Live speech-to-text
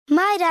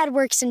My dad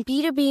works in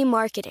B2B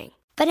marketing,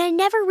 but I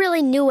never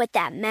really knew what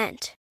that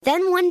meant.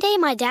 Then one day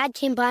my dad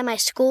came by my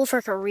school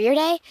for career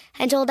day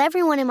and told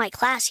everyone in my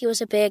class he was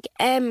a big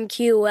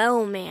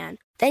MQL man.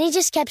 Then he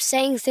just kept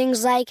saying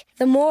things like,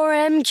 the more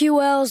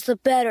MQLs, the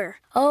better,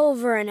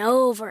 over and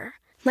over.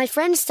 My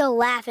friends still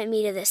laugh at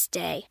me to this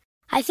day.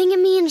 I think it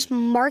means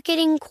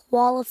marketing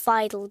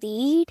qualified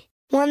lead.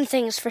 One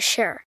thing's for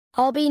sure,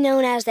 I'll be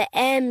known as the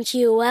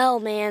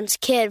MQL man's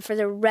kid for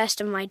the rest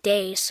of my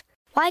days.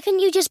 Why couldn't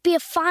you just be a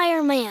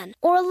fireman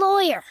or a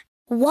lawyer?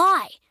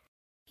 Why?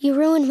 You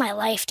ruined my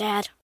life,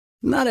 Dad.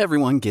 Not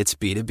everyone gets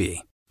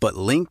B2B, but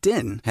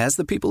LinkedIn has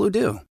the people who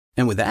do.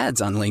 And with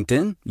ads on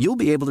LinkedIn, you'll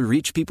be able to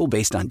reach people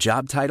based on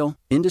job title,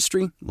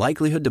 industry,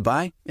 likelihood to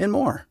buy, and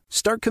more.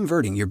 Start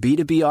converting your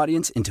B2B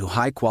audience into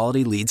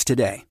high-quality leads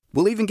today.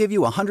 We'll even give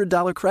you a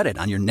 $100 credit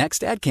on your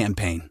next ad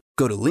campaign.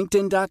 Go to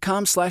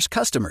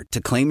linkedin.com/customer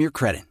to claim your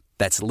credit.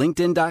 That's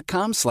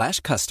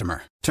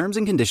linkedin.com/customer. Terms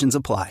and conditions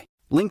apply.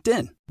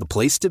 LinkedIn, the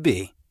place to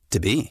be, to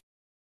be.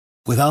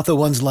 Without the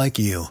ones like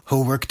you,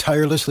 who work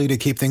tirelessly to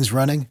keep things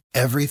running,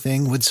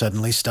 everything would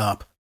suddenly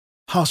stop.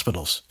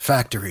 Hospitals,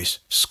 factories,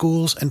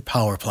 schools, and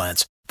power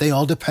plants, they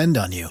all depend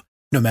on you.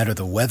 No matter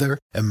the weather,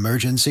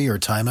 emergency, or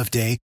time of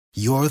day,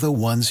 you're the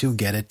ones who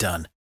get it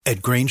done.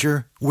 At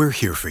Grainger, we're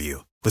here for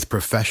you with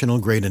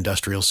professional-grade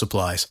industrial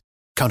supplies.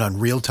 Count on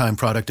real-time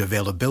product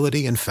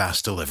availability and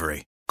fast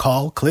delivery.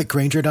 Call, click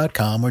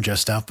Grainger.com, or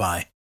just stop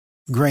by.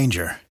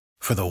 Grainger,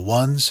 for the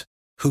ones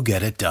who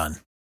get it done.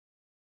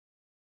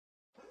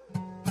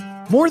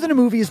 More Than a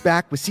Movie is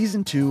back with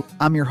Season 2.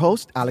 I'm your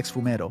host, Alex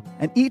Fumero,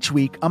 and each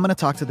week I'm going to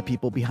talk to the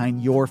people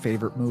behind your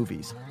favorite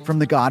movies. From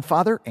The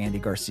Godfather, Andy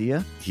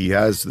Garcia. He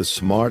has the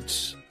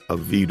smarts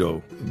of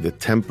Vito, the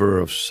temper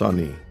of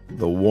Sonny,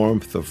 the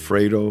warmth of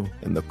Fredo,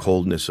 and the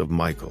coldness of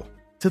Michael.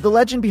 To the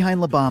legend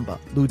behind La Bamba,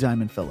 Lou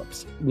Diamond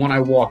Phillips. When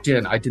I walked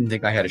in, I didn't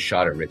think I had a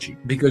shot at Richie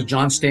because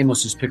John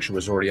Stamos' picture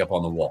was already up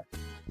on the wall.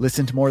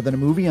 Listen to More Than a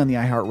Movie on the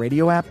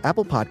iHeartRadio app,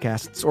 Apple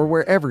Podcasts, or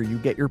wherever you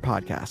get your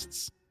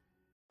podcasts.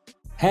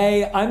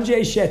 Hey, I'm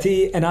Jay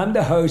Shetty, and I'm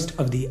the host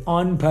of the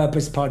On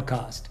Purpose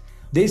podcast.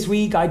 This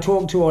week, I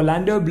talked to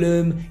Orlando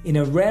Bloom in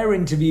a rare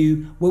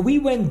interview where we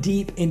went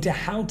deep into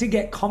how to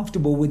get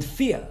comfortable with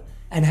fear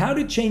and how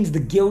to change the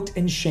guilt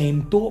and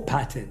shame thought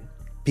pattern.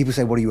 People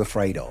say, what are you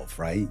afraid of,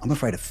 right? I'm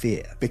afraid of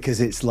fear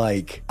because it's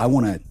like I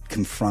want to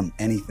confront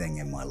anything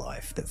in my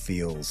life that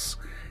feels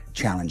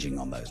challenging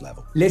on those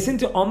levels. Listen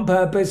to On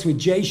Purpose with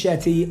Jay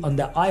Shetty on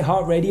the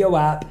iHeartRadio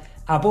app,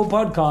 Apple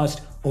Podcast,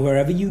 or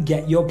wherever you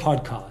get your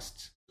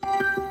podcasts.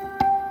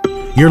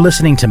 You're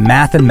listening to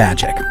Math and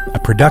Magic, a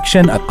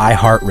production of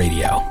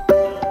iHeartRadio.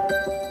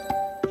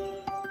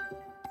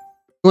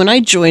 When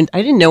I joined,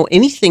 I didn't know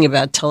anything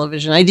about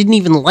television. I didn't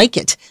even like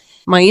it.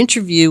 My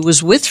interview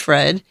was with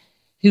Fred,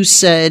 who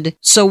said,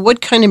 so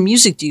what kind of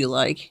music do you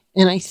like?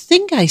 And I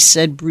think I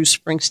said Bruce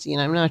Springsteen.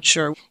 I'm not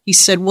sure. He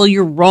said, well,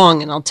 you're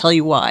wrong, and I'll tell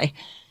you why.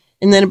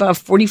 And then about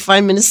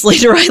 45 minutes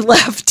later, I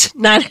left,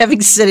 not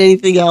having said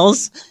anything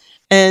else.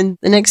 And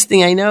the next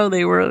thing I know,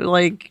 they were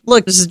like,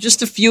 look, this is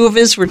just a few of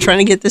us. We're trying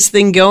to get this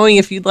thing going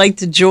if you'd like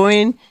to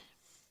join.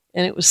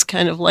 And it was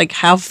kind of like,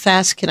 how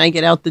fast can I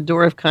get out the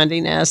door of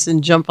Condé Nast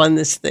and jump on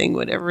this thing,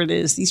 whatever it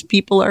is. These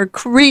people are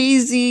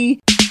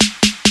crazy.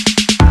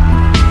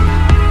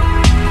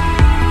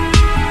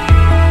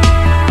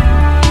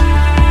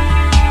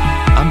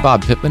 I'm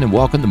Bob Pittman, and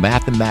welcome to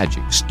Math and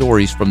Magic,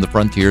 stories from the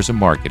frontiers of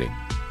marketing.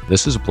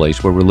 This is a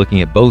place where we're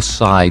looking at both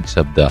sides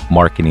of the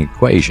marketing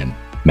equation,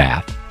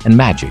 math and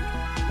magic.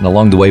 And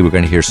along the way, we're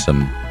going to hear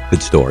some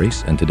good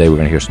stories. And today we're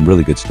going to hear some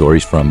really good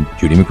stories from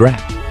Judy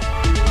McGrath.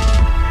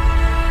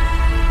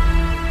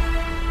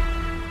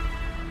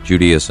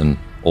 Judy is an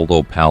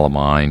old pal of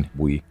mine.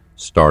 We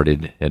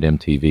started at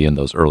MTV in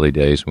those early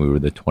days when we were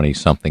the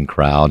 20-something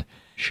crowd.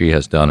 She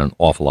has done an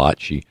awful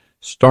lot. She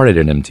started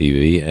at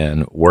MTV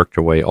and worked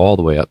her way all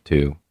the way up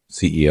to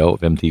CEO of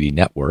MTV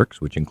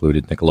Networks, which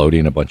included Nickelodeon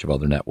and a bunch of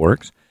other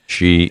networks.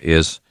 She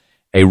is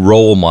a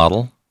role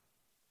model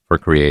for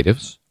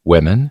creatives,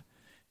 women,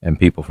 and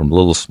people from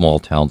little small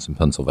towns in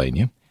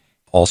Pennsylvania.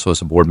 Also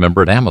as a board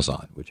member at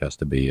Amazon, which has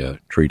to be a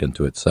treat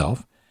unto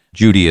itself.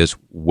 Judy is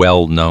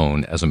well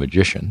known as a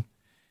magician,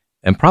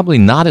 and probably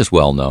not as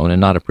well known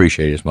and not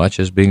appreciated as much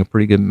as being a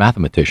pretty good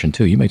mathematician,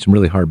 too. You made some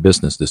really hard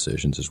business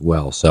decisions as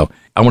well. So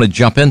I want to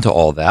jump into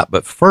all that,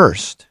 but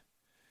first,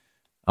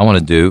 I want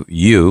to do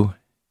you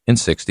in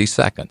 60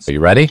 seconds. Are you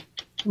ready?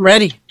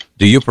 Ready.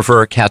 Do you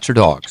prefer cats or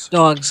dogs?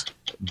 Dogs.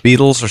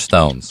 Beatles or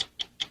Stones?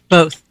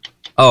 Both.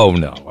 Oh,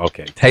 no.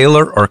 Okay.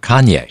 Taylor or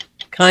Kanye?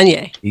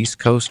 Kanye. East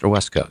Coast or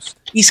West Coast?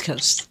 East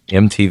Coast.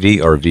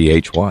 MTV or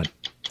VH1?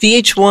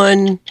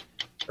 VH1,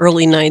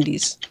 early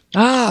 90s.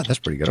 Ah, that's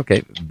pretty good.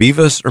 Okay.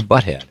 Beavis or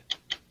Butthead?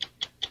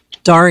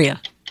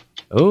 Daria.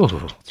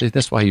 Oh, see,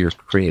 that's why you're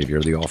creative.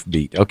 You're the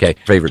offbeat. Okay.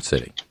 Favorite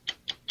city?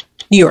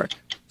 New York.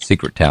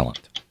 Secret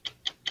talent?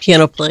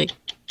 Piano playing.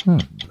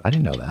 I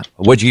didn't know that.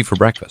 What'd you eat for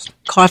breakfast?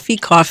 Coffee,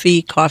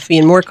 coffee, coffee,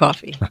 and more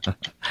coffee.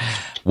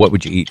 What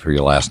would you eat for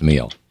your last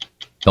meal?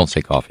 Don't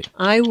say coffee.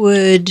 I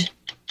would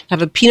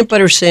have a peanut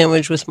butter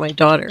sandwich with my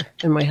daughter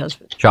and my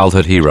husband.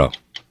 Childhood hero.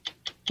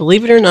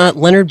 Believe it or not,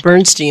 Leonard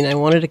Bernstein. I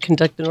wanted to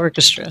conduct an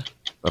orchestra.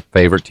 A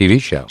favorite TV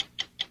show.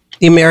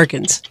 The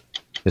Americans.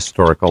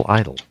 Historical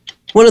idol.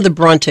 One of the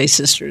Bronte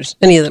sisters.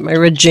 Any of them. I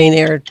read Jane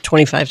Eyre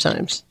 25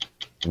 times.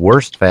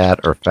 Worst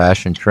fad or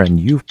fashion trend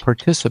you've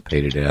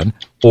participated in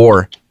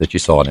or that you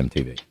saw on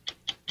MTV?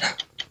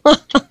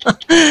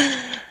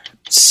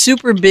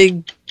 Super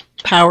big,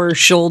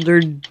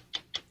 power-shouldered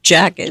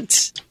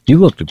jackets. You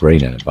looked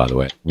great in it, by the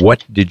way.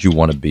 What did you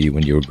want to be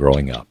when you were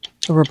growing up?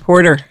 A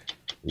reporter.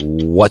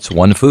 What's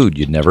one food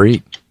you'd never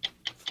eat?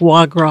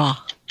 Foie gras.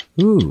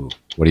 Ooh.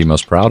 What are you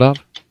most proud of?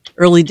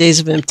 Early days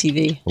of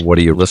MTV. What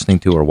are you listening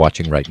to or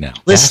watching right now?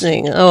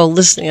 Listening. Oh,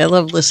 listening. I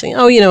love listening.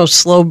 Oh,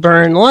 Slow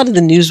Burn. A lot of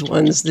the news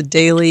ones. The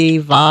Daily,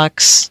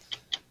 Vox,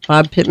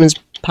 Bob Pittman's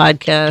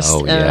podcast.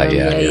 Oh,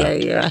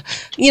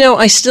 yeah.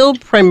 I still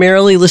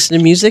primarily listen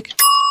to music.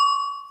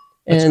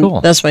 And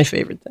cool. That's my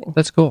favorite thing.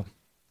 That's cool.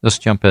 Let's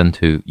jump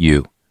into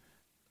you.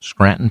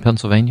 Scranton,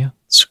 Pennsylvania?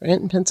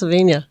 Scranton,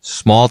 Pennsylvania.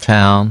 Small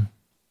town.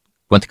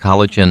 Went to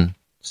college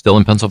still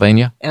in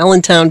Pennsylvania?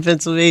 Allentown,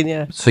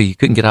 Pennsylvania. So you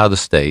couldn't get out of the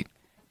state.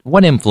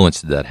 What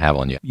influence did that have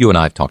on you? You and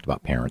I have talked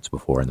about parents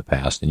before in the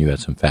past, and you had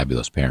some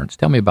fabulous parents.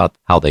 Tell me about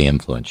how they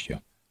influenced you.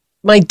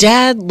 My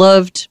dad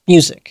loved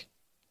music.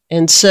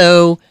 And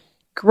so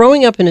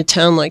growing up in a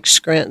town like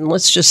Scranton,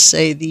 let's just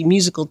say the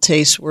musical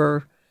tastes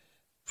were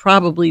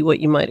probably what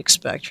you might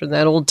expect from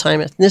that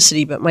old-time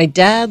ethnicity. But my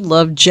dad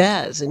loved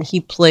jazz, and he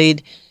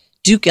played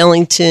Duke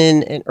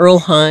Ellington and Earl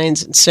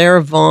Hines and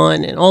Sarah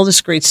Vaughan and all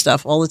this great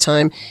stuff all the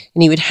time.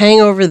 And he would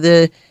hang over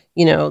the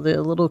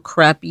little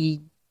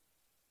crappy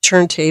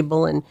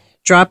turntable and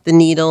drop the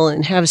needle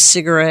and have a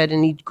cigarette,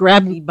 and he'd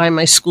grab me by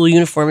my school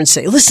uniform and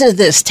say, "Listen to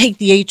this, take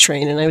the A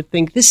train." And I would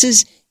think, this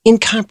is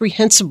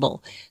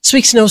incomprehensible. This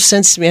makes no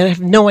sense to me. I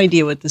have no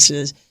idea what this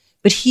is.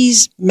 But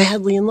he's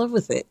madly in love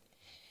with it.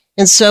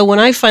 And so when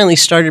I finally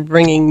started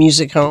bringing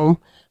music home,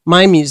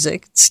 my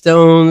music,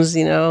 Stones,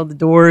 the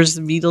Doors,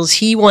 the Beatles,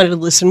 he wanted to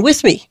listen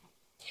with me,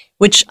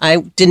 which I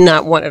did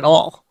not want at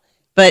all.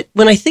 But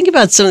when I think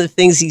about some of the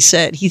things he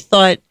said, he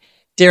thought,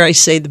 dare I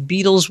say, the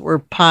Beatles were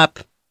pop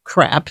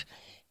crap,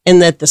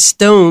 and that the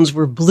Stones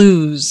were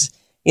blues,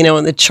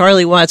 and that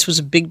Charlie Watts was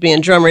a big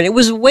band drummer. And it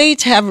was a way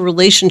to have a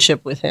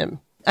relationship with him.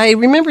 I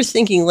remember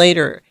thinking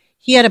later,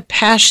 he had a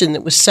passion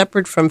that was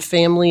separate from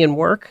family and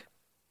work,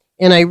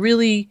 and I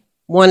really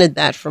wanted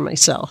that for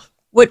myself.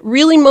 What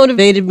really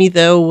motivated me,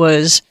 though,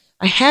 was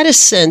I had a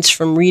sense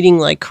from reading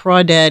like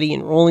Crawdaddy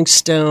and Rolling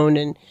Stone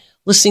and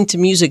listening to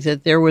music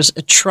that there was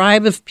a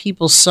tribe of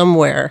people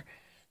somewhere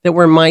that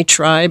were my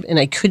tribe, and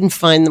I couldn't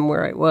find them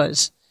where I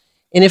was.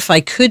 And if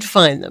I could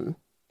find them,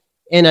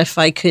 and if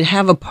I could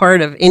have a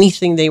part of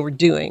anything they were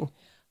doing,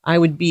 I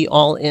would be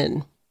all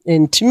in.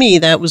 And to me,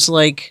 that was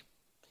like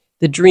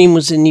the dream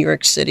was in New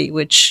York City,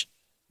 which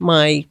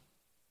my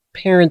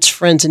parents,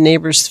 friends, and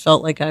neighbors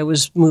felt like I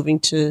was moving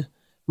to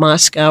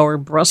Moscow or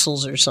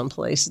Brussels or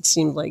someplace. It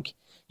seemed like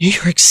New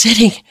York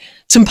City.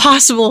 It's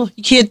impossible.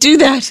 You can't do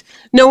that.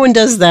 No one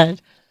does that.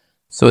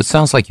 So it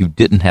sounds like you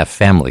didn't have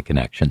family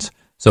connections.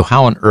 So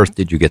how on earth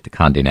did you get to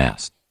Condé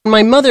Nast?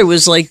 My mother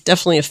was like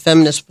definitely a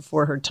feminist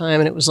before her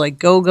time, and it was like,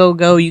 go, go,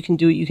 go, you can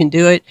do it, you can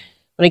do it.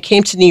 When I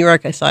came to New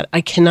York, I thought,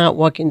 I cannot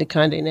walk into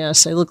Condé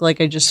Nast. I look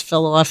like I just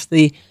fell off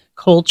the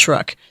coal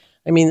truck.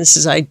 I mean,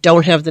 I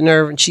don't have the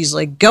nerve. And she's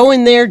like, go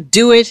in there,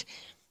 do it.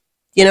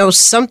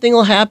 Something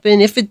will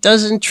happen. If it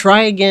doesn't,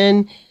 try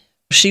again.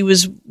 She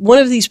was one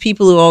of these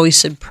people who always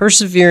said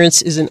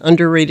perseverance is an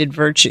underrated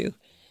virtue.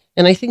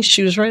 And I think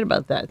she was right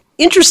about that.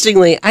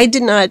 Interestingly, I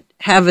did not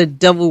have a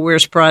Devil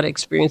Wears Prada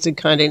experience at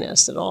Condé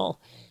Nast at all.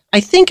 I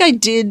think I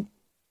did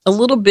a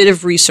little bit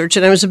of research,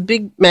 and I was a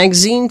big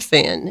magazine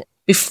fan.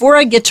 Before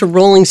I get to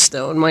Rolling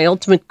Stone, my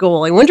ultimate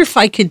goal, I wonder if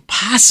I could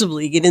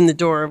possibly get in the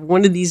door of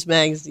one of these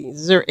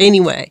magazines. Is there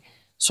any way?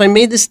 So I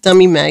made this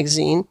dummy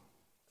magazine.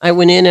 I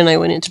went in and I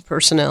went into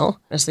personnel,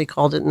 as they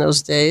called it in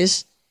those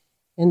days.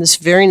 And this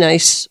very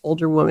nice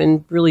older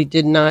woman really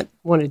did not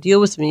want to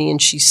deal with me.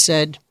 And she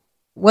said,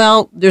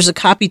 well, there's a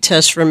copy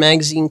test for a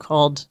magazine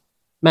called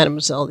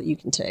Mademoiselle that you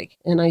can take.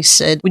 And I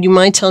said, would you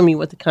mind telling me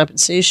what the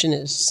compensation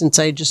is, since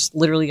I just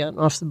literally gotten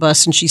off the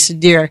bus? And she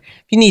said, dear,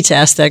 if you need to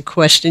ask that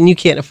question, you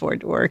can't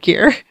afford to work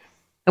here.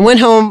 I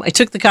went home, I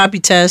took the copy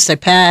test, I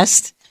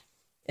passed,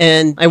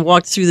 and I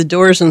walked through the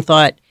doors and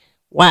thought,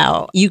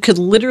 wow, you could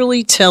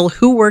literally tell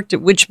who worked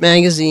at which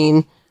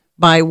magazine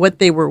by what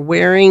they were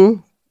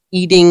wearing,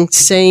 eating,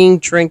 saying,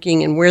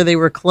 drinking, and where they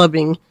were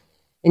clubbing.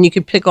 And you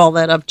could pick all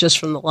that up just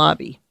from the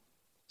lobby.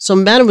 So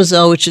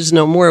Mademoiselle, which is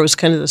no more, was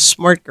kind of the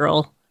smart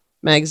girl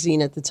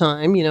magazine at the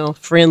time.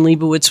 Fran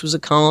Lebowitz was a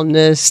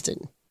columnist,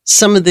 and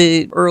some of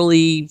the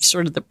early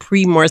sort of the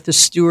pre-Martha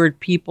Stewart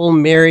people,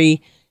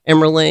 Mary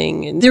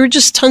Emmerling, and there were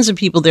just tons of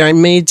people there. I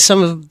made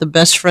some of the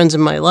best friends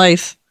in my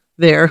life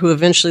there, who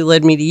eventually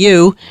led me to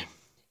you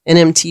and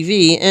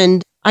MTV.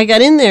 And I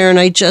got in there and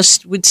I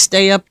just would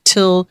stay up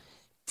till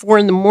 4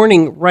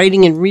 a.m.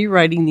 writing and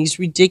rewriting these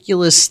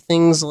ridiculous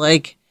things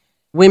like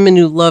Women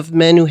Who Love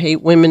Men Who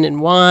Hate Women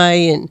and Why,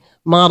 and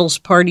Models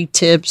Party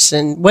Tips,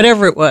 and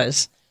whatever it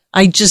was.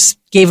 I just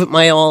gave it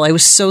my all. I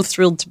was so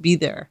thrilled to be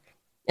there.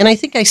 And I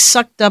think I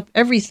sucked up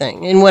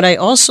everything. And what I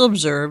also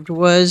observed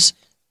was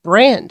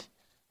brand.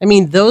 I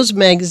mean, those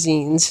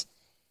magazines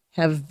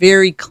have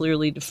very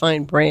clearly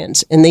defined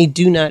brands, and they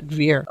do not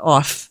veer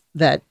off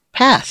that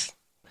path.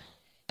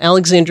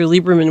 Alexandra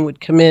Lieberman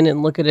would come in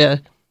and look at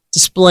a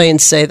display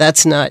and say,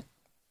 that's not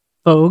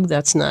Vogue,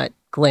 that's not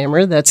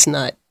Glamour, that's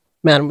not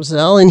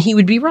Mademoiselle, and he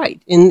would be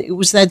right. And it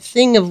was that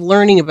thing of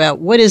learning about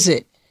what is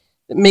it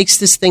that makes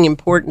this thing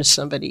important to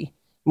somebody,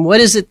 and what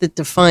is it that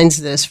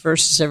defines this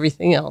versus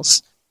everything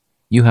else.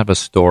 You have a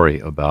story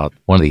about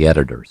one of the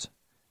editors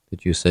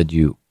that you said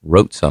you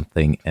wrote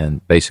something,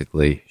 and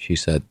basically she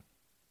said,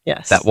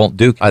 yes, that won't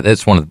do.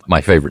 That's one of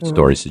my favorite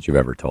stories that you've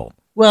ever told.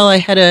 Well, I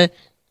had a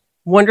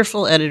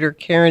wonderful editor,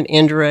 Karen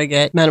Anderegg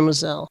at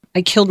Mademoiselle.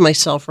 I killed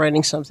myself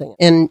writing something,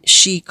 and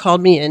she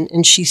called me in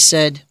and she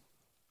said,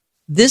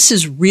 this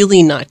is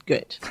really not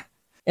good.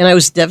 And I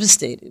was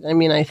devastated. I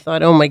mean, I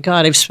thought, oh my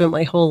God, I've spent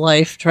my whole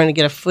life trying to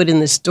get a foot in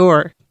this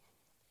door.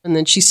 And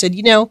then she said,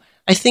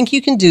 I think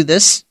you can do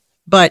this,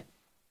 but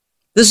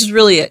this is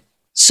really it.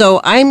 So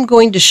I'm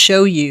going to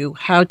show you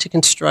how to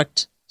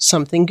construct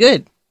something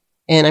good.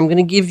 And I'm going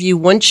to give you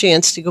one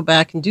chance to go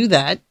back and do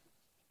that.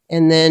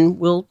 And then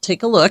we'll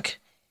take a look.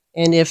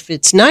 And if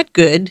it's not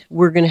good,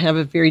 we're going to have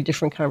a very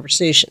different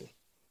conversation.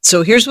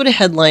 So here's what a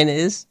headline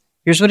is.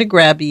 Here's what a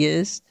grabby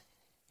is.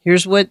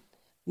 Here's what,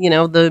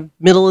 the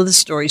middle of the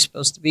story is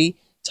supposed to be.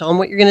 Tell them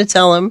what you're going to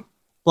tell them,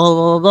 blah,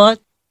 blah, blah, blah.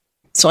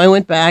 So I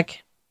went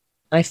back.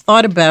 I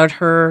thought about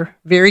her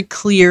very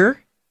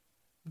clear,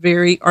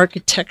 very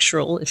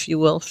architectural, if you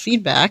will,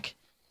 feedback.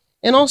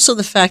 And also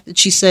the fact that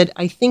she said,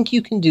 I think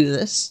you can do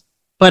this,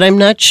 but I'm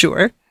not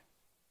sure.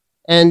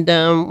 And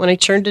when I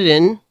turned it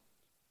in,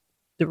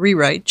 the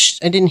rewrite,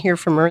 I didn't hear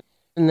from her.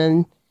 And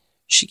then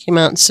she came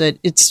out and said,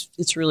 it's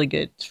really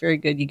good. It's very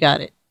good. You got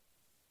it.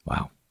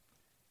 Wow.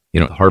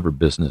 Harvard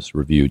Business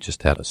Review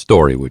just had a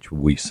story, which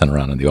we sent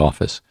around in the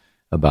office,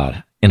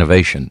 about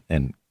innovation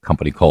and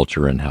company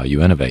culture and how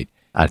you innovate.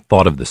 I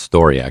thought of the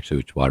story, actually,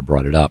 which is why I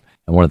brought it up.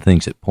 And one of the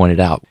things it pointed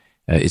out,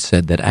 it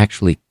said that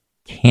actually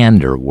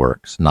candor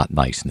works, not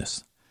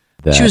niceness.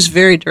 She was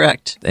very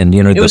direct. And,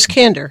 it was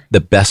candor. The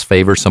best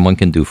favor someone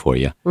can do for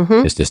you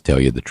is just tell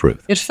you the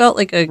truth. It felt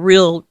like a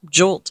real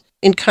jolt.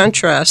 In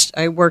contrast,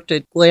 I worked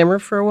at Glamour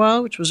for a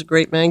while, which was a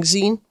great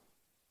magazine.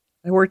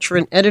 I worked for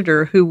an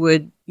editor who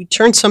you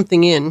turn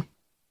something in,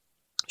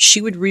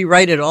 she would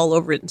rewrite it all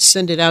over it and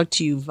send it out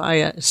to you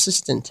via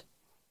assistant.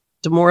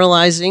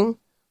 Demoralizing,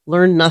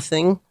 learn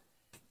nothing,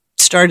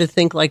 started to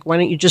think like, why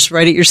don't you just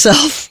write it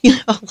yourself?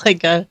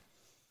 Like a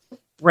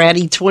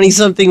bratty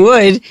 20-something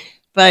would.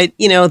 But,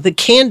 the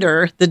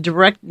candor, the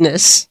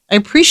directness, I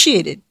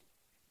appreciated.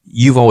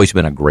 You've always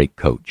been a great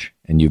coach,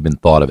 and you've been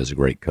thought of as a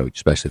great coach,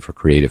 especially for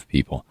creative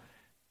people.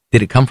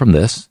 Did it come from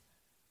this?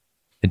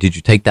 And did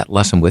you take that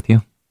lesson with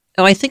you?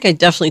 Oh, I think I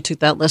definitely took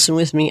that lesson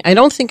with me. I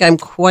don't think I'm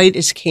quite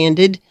as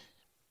candid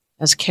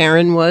as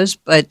Karen was,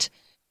 but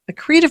a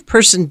creative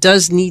person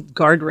does need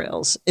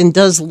guardrails and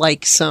does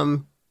like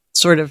some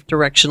sort of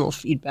directional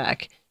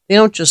feedback. They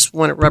don't just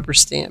want a rubber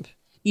stamp,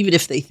 even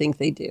if they think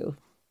they do.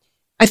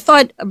 I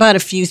thought about a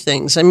few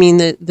things. I mean,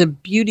 the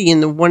beauty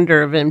and the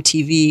wonder of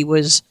MTV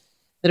was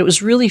that it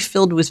was really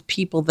filled with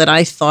people that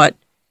I thought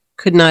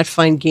could not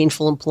find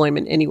gainful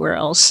employment anywhere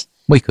else.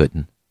 We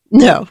couldn't.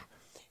 No.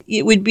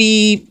 It would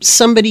be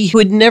somebody who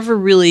had never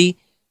really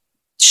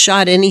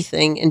shot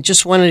anything and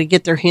just wanted to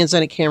get their hands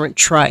on a camera and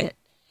try it.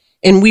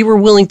 And we were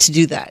willing to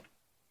do that.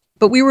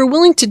 But we were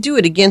willing to do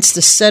it against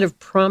a set of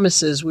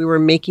promises we were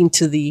making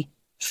to the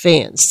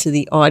fans, to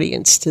the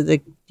audience, to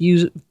the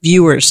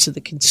viewers, to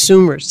the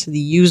consumers, to the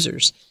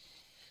users.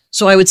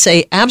 So I would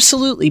say,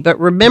 absolutely. But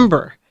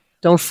remember,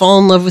 don't fall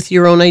in love with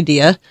your own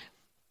idea.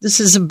 This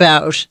is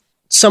about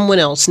someone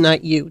else,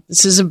 not you.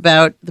 This is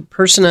about the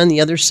person on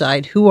the other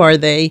side. Who are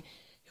they?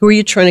 Who are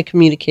you trying to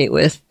communicate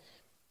with?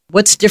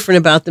 What's different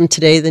about them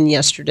today than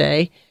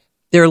yesterday?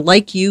 They're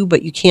like you,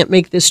 but you can't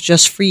make this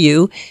just for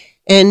you.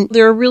 And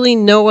there are really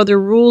no other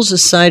rules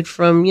aside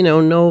from,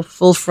 no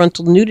full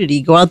frontal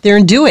nudity. Go out there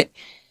and do it.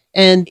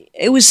 And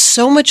it was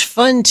so much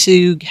fun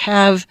to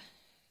have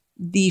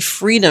the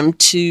freedom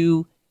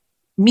to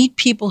meet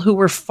people who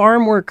were far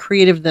more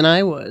creative than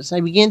I was.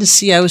 I began to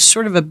see I was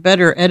sort of a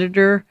better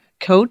editor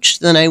coach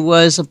than I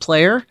was a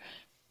player.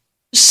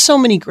 So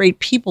many great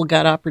people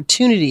got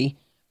opportunity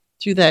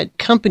through that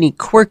company,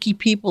 quirky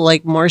people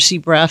like Marcy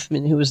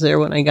Braffman, who was there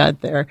when I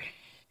got there,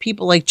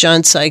 people like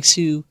John Sykes,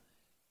 who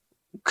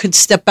could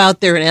step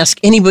out there and ask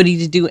anybody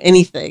to do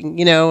anything,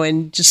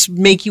 and just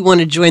make you want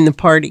to join the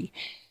party.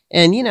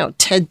 And,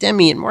 Ted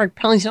Demme and Mark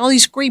Pellington, all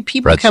these great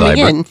people Fred coming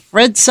Seibert. in.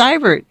 Fred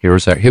Seibert.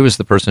 Here was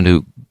the person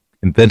who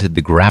invented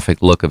the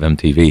graphic look of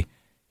MTV.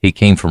 He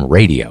came from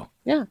radio.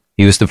 Yeah.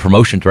 He was the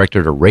promotion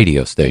director at a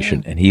radio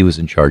station, and he was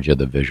in charge of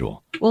the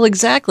visual. Well,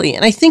 exactly.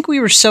 And I think we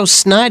were so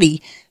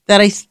snotty that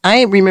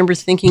I remember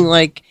thinking,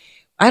 like,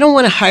 I don't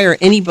want to hire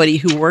anybody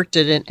who worked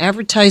at an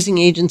advertising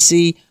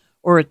agency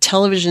or a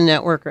television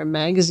network or a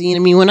magazine. I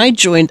mean, when I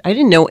joined, I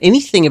didn't know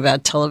anything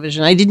about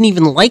television. I didn't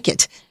even like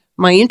it.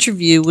 My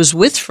interview was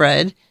with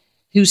Fred,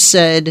 who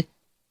said,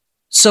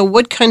 so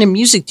what kind of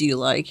music do you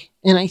like?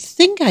 And I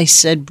think I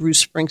said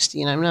Bruce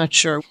Springsteen. I'm not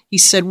sure. He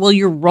said, well,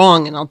 you're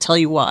wrong, and I'll tell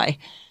you why.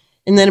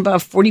 And then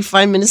about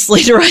 45 minutes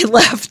later, I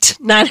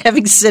left, not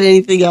having said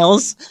anything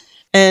else.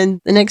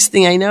 And the next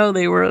thing I know,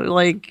 they were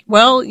like,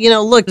 well,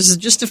 look, this is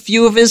just a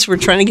few of us. We're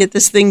trying to get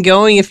this thing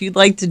going if you'd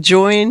like to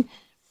join.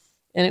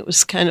 And it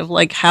was kind of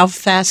like, how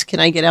fast can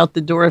I get out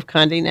the door of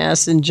Condé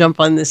Nast and jump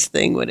on this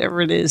thing,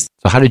 whatever it is.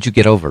 So how did you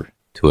get over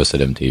to us at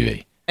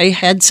MTV? I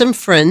had some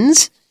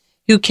friends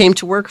who came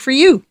to work for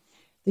you.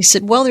 They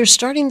said, well, they're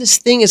starting this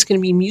thing. It's going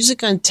to be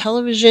music on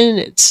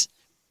television.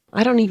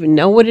 I don't even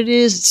know what it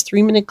is. It's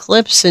 3-minute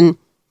clips. And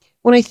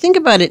when I think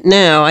about it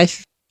now,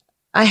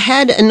 I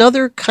had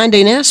another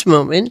Condé Nast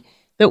moment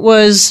that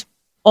was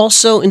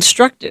also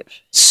instructive.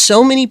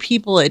 So many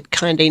people at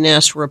Condé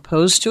Nast were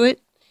opposed to it.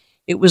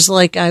 It was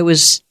like I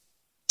was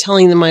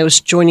telling them I was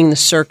joining the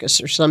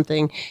circus or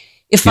something.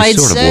 If I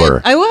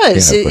said I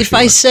was, yeah, if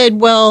I said,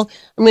 well,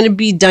 I'm going to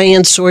be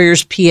Diane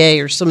Sawyer's PA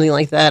or something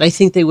like that, I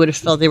think they would have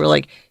felt they were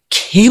like,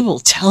 cable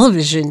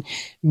television,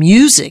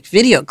 music,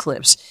 video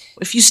clips.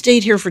 If you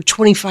stayed here for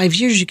 25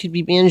 years, you could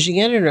be managing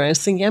editor. I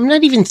was thinking, I'm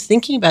not even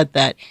thinking about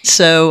that.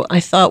 So I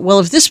thought, well,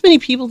 if this many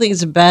people think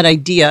it's a bad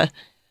idea,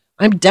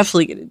 I'm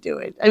definitely going to do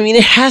it. I mean,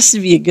 it has to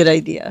be a good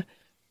idea.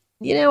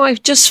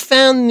 I've just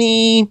found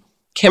the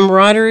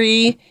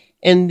camaraderie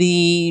and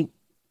the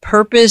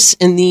purpose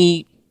and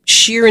the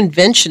sheer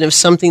invention of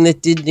something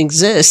that didn't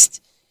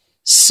exist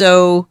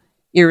so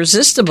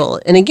irresistible.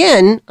 And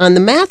again, on the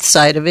math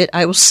side of it,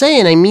 I will say,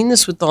 and I mean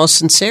this with all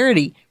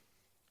sincerity,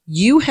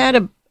 you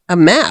had a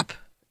map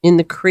in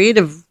the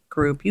creative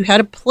group. You had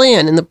a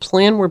plan, and the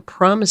plan were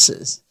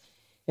promises.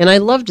 And I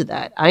loved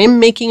that. I am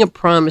making a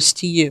promise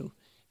to you.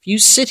 If you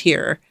sit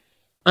here,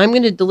 I'm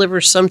going to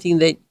deliver something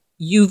that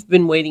you've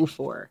been waiting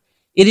for.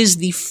 It is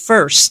the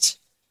first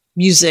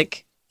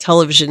music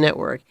television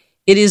network.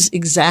 It is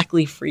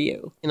exactly for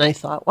you. And I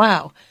thought,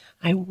 wow,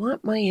 I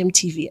want my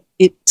MTV.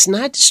 It's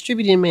not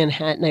distributed in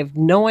Manhattan. I have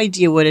no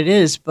idea what it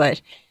is,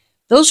 but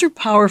those are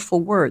powerful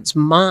words.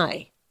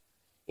 My.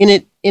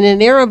 In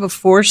an era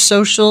before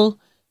social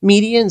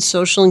media and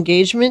social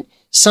engagement,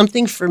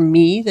 something for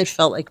me that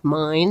felt like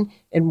mine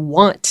and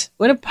want.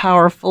 What a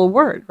powerful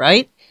word,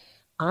 right?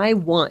 I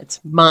want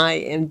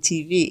my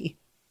MTV.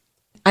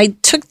 I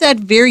took that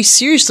very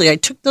seriously. I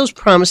took those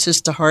promises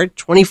to heart,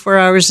 24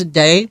 hours a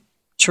day.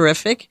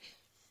 Terrific.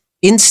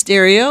 In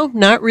stereo,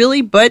 not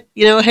really, but,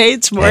 hey,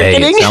 it's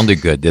marketing. Hey, it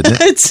sounded good, didn't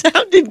it? It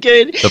sounded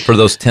good. But for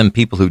those 10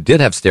 people who did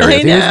have stereo,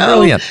 it was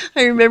brilliant.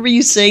 I remember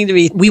you saying to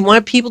me, we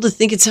want people to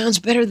think it sounds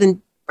better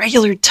than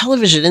regular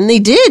television, and they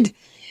did.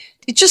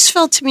 It just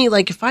felt to me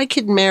like if I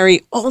could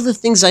marry all the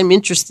things I'm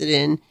interested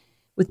in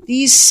with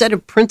these set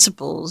of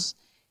principles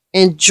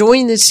and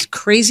join this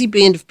crazy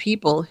band of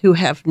people who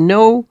have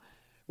no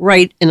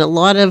right and a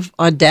lot of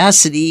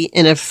audacity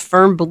and a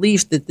firm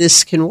belief that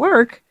this can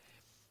work,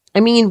 I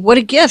mean, what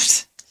a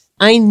gift.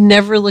 I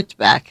never looked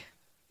back.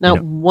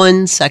 Not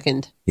 1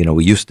 second.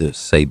 We used to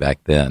say back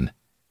then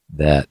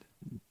that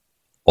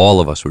all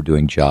of us were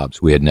doing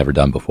jobs we had never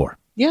done before.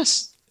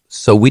 Yes.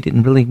 So we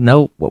didn't really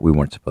know what we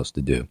weren't supposed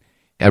to do.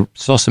 I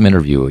saw some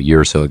interview a year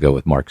or so ago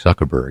with Mark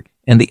Zuckerberg,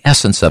 and the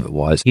essence of it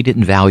was he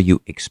didn't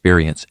value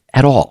experience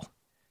at all.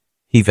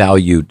 He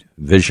valued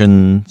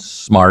vision,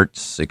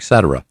 smarts,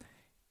 etc.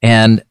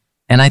 And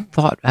I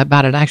thought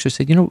about it, actually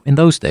said, in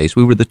those days,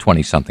 we were the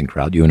 20-something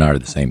crowd. You and I are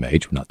the same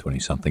age. We're not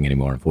 20-something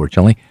anymore,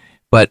 unfortunately.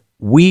 But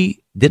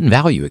we didn't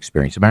value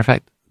experience. As a matter of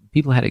fact,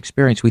 people had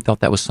experience. We thought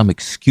that was some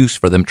excuse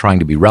for them trying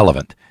to be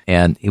relevant,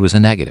 and it was a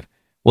negative.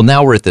 Well,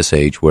 now we're at this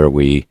age where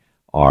we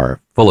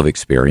are full of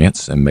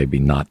experience and maybe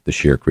not the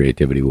sheer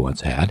creativity we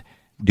once had.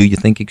 Do you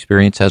think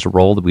experience has a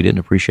role that we didn't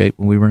appreciate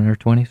when we were in our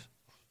 20s?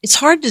 It's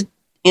hard to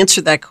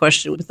answer that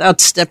question without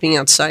stepping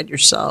outside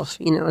yourself.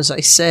 As I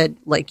said,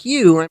 like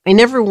you, I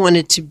never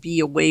wanted to be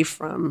away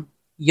from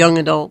young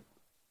adult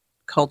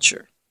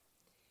culture.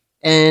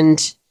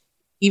 And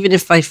even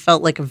if I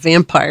felt like a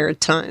vampire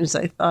at times,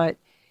 I thought,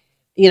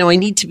 I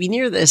need to be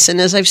near this. And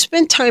as I've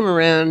spent time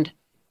around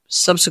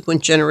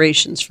subsequent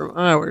generations from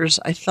ours,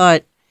 I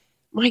thought,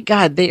 my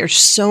God, they are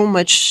so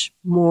much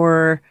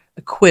more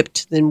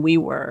equipped than we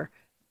were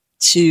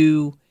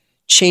to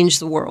change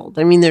the world.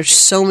 I mean, there's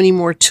so many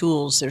more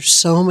tools. There's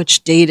so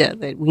much data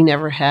that we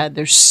never had.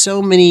 There's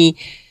so many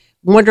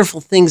wonderful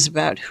things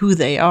about who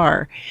they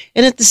are.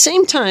 And at the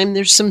same time,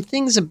 there's some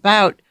things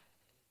about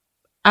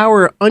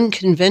our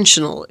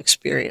unconventional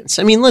experience.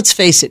 I mean, let's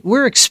face it,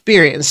 we're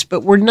experienced,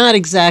 but we're not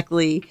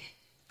exactly,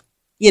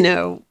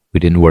 We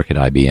didn't work at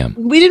IBM.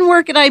 We didn't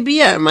work at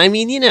IBM. I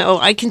mean,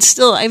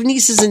 I have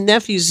nieces and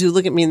nephews who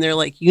look at me and they're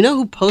like, you know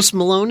who Post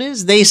Malone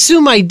is? They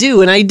assume I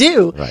do, and I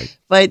do. Right.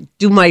 But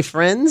do my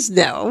friends?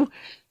 No.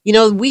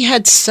 We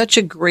had such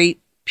a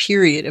great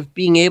period of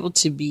being able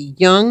to be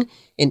young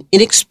and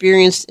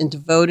inexperienced and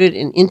devoted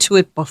and into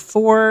it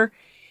before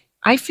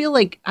I feel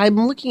like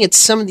I'm looking at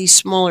some of these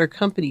smaller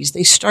companies.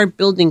 They start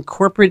building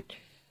corporate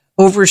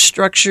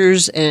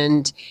overstructures.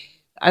 And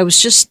I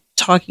was just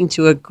talking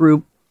to a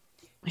group.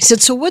 I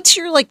said, so what's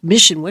your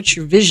mission? What's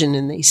your vision?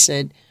 And they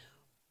said,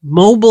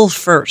 mobile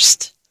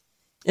first.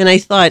 And I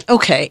thought,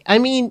 okay,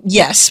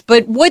 yes,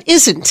 but what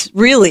isn't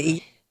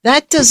really?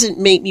 That doesn't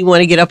make me want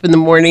to get up in the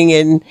morning,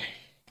 and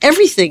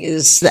everything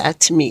is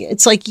that to me.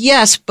 It's like,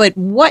 yes, but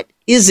what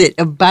is it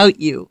about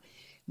you?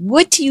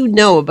 What do you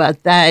know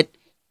about that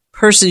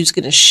person who's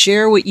going to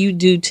share what you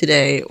do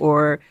today,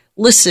 or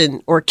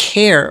listen, or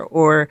care,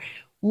 or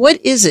what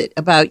is it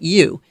about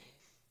you?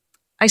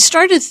 I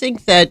started to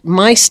think that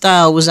my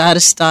style was out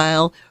of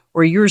style,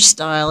 or your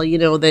style,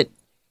 that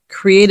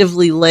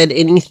creatively led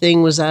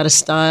anything was out of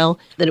style,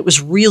 that it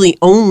was really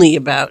only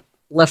about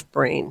left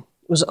brain.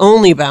 It was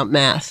only about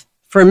math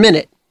for a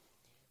minute.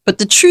 But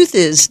the truth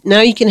is,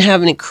 now you can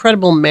have an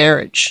incredible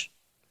marriage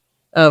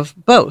of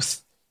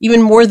both,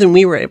 even more than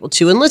we were able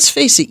to. And let's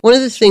face it, one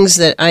of the things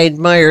that I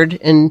admired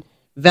and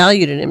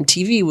valued at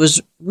MTV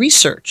was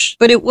research.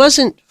 But it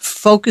wasn't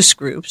focus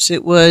groups.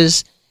 It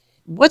was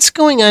what's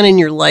going on in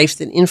your life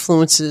that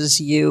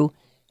influences you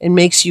and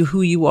makes you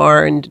who you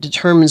are and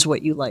determines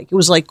what you like. It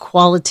was like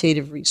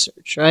qualitative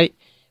research, right?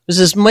 It was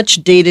as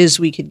much data as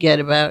we could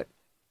get about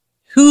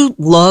who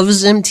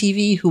loves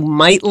MTV, who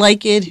might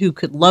like it, who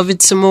could love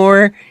it some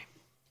more.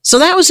 So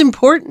that was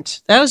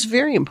important. That was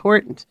very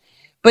important.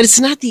 But it's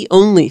not the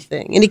only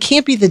thing, and it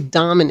can't be the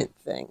dominant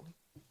thing.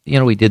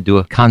 We did do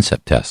a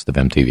concept test of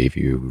MTV, if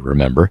you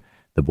remember.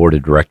 The board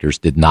of directors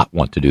did not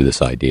want to do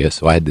this idea,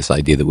 so I had this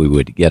idea that we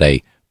would get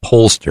a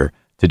pollster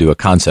to do a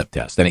concept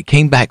test. And it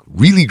came back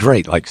really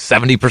great. Like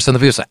 70% of the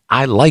people said,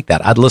 I like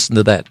that. I'd listen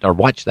to that or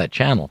watch that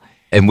channel.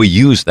 And we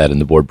used that in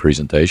the board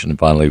presentation. And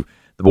finally,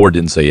 the board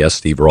didn't say yes.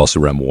 Steve Ross,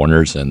 who ran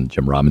Warner's, and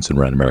Jim Robinson,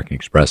 who ran American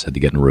Express, had to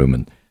get in a room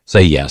and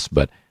say yes.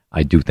 But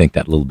I do think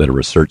that little bit of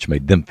research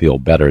made them feel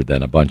better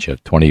than a bunch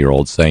of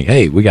 20-year-olds saying,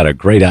 hey, we got a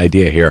great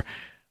idea here.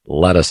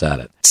 Let us at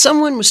it.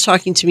 Someone was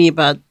talking to me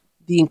about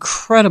the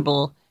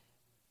incredible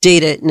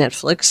data at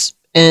Netflix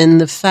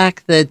and the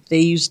fact that they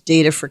use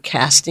data for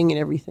casting and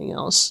everything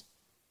else.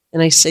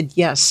 And I said,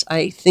 yes,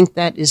 I think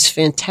that is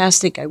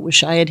fantastic. I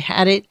wish I had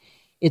had it.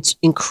 It's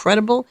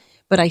incredible.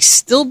 But I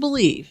still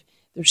believe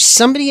there's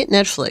somebody at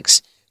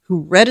Netflix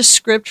who read a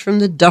script from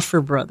the Duffer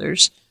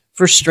Brothers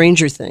for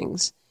Stranger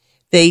Things.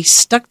 They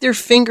stuck their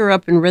finger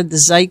up and read the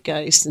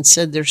zeitgeist and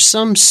said there's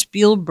some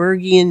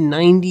Spielbergian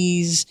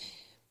 90s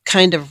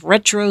kind of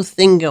retro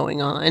thing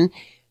going on.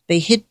 They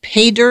hit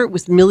pay dirt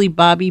with Millie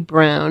Bobby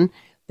Brown.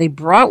 They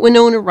brought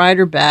Winona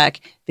Ryder back.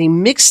 They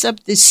mixed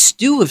up this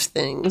stew of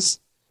things.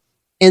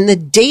 And the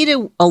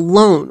data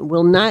alone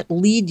will not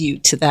lead you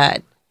to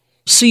that.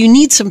 So you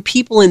need some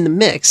people in the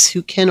mix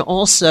who can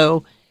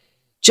also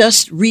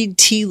just read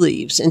tea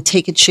leaves and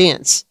take a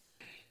chance.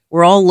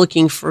 We're all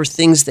looking for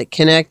things that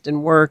connect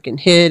and work and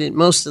hit, and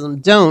most of them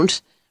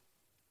don't.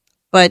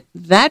 But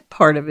that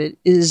part of it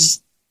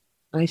is,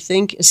 I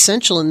think,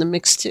 essential in the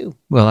mix too.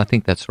 Well, I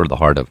think that's sort of the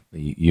heart of,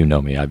 you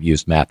know me, I've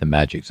used math and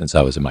magic since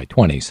I was in my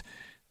 20s,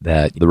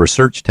 that the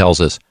research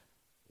tells us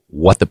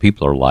what the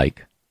people are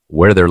like,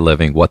 where they're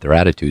living, what their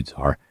attitudes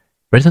are,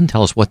 but it doesn't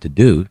tell us what to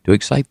do to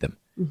excite them.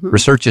 Mm-hmm.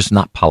 Research is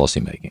not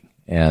policymaking.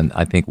 And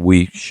I think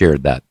we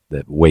shared that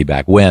way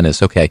back when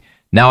is, okay,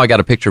 now I got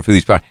a picture for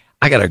these people.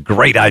 I got a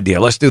great idea.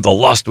 Let's do the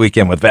Lost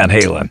Weekend with Van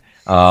Halen.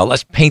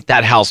 Let's paint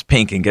that house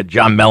pink and get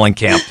John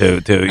Mellencamp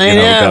to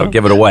go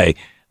give it away.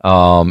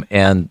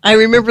 And I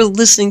remember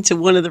listening to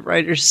one of the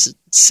writers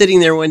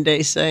sitting there one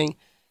day saying,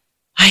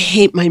 I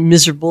hate my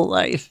miserable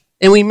life.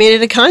 And we made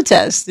it a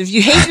contest. If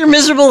you hate your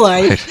miserable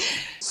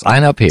life,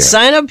 sign up here.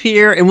 Sign up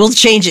here and we'll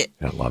change it.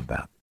 I love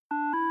that.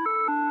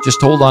 Just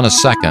hold on a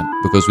second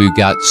because we've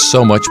got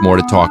so much more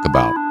to talk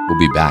about. We'll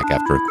be back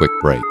after a quick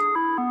break.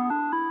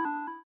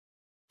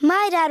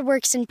 My dad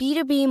works in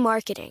B2B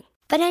marketing,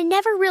 but I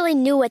never really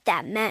knew what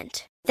that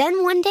meant.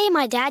 Then one day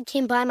my dad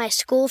came by my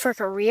school for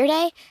career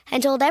day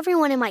and told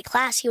everyone in my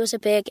class he was a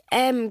big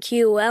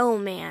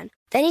MQL man.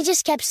 Then he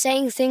just kept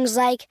saying things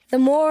like, the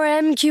more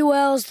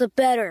MQLs, the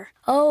better,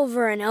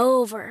 over and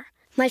over.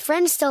 My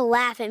friends still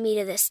laugh at me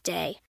to this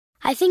day.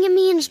 I think it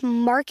means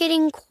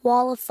marketing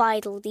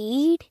qualified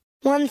lead.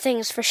 One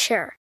thing's for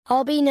sure,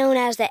 I'll be known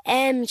as the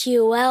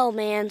MQL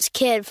man's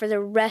kid for the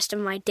rest of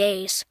my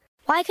days.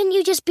 Why couldn't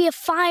you just be a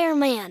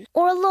fireman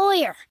or a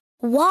lawyer?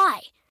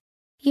 Why?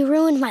 You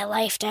ruined my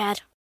life,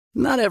 Dad.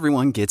 Not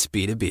everyone gets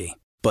B2B,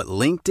 but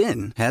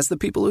LinkedIn has the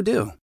people who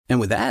do. And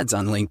with ads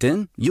on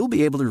LinkedIn, you'll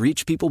be able to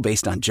reach people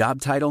based on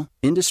job title,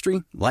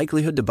 industry,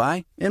 likelihood to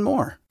buy, and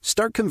more.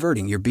 Start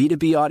converting your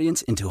B2B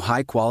audience into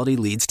high-quality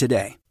leads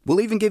today.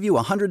 We'll even give you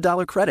a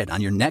 $100 credit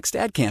on your next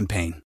ad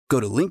campaign. Go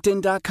to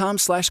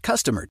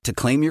linkedin.com/customer to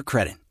claim your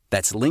credit.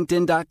 That's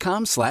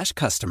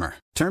linkedin.com/customer.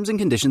 Terms and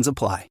conditions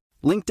apply.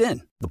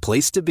 LinkedIn, the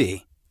place to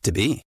be, to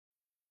be.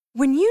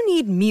 When you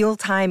need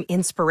mealtime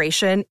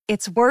inspiration,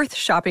 it's worth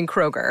shopping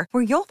Kroger,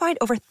 where you'll find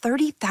over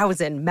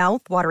 30,000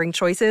 mouth-watering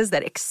choices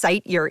that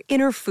excite your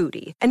inner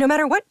foodie. And no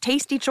matter what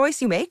tasty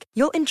choice you make,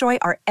 you'll enjoy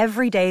our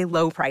everyday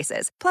low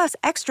prices, plus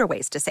extra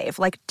ways to save,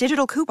 like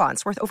digital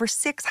coupons worth over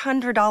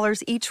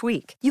 $600 each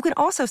week. You can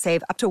also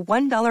save up to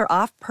 $1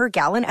 off per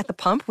gallon at the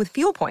pump with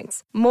fuel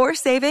points. More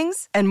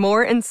savings and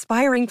more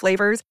inspiring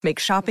flavors make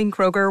shopping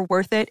Kroger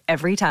worth it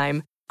every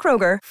time.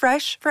 Kroger,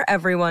 fresh for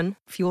everyone.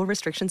 Fuel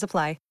restrictions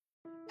apply.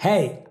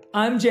 Hey,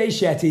 I'm Jay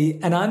Shetty,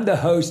 and I'm the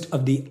host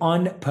of the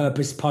On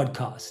Purpose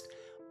podcast.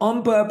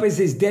 On Purpose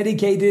is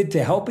dedicated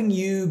to helping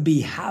you be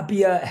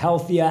happier,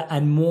 healthier,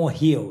 and more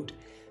healed.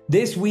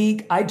 This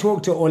week, I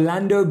talked to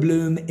Orlando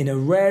Bloom in a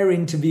rare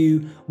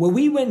interview where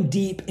we went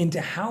deep into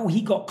how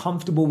he got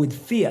comfortable with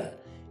fear,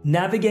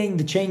 navigating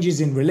the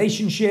changes in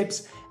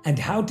relationships, and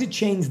how to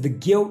change the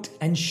guilt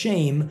and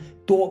shame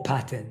thought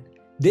pattern.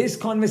 This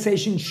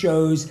conversation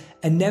shows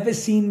a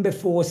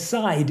never-seen-before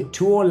side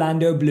to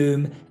Orlando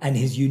Bloom and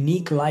his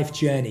unique life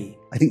journey.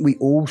 I think we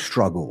all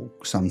struggle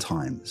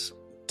sometimes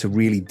to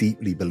really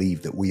deeply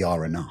believe that we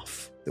are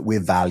enough, that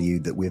we're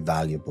valued, that we're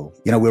valuable.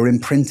 You know, we're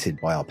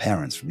imprinted by our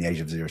parents from the age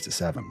of 0 to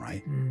 7,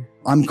 right?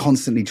 I'm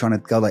constantly trying to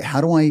go like,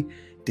 how do I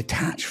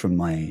detach from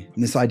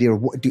this idea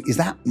of is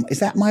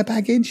that my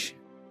baggage?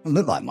 It doesn't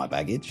look like my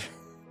baggage.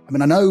 I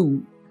mean, I know,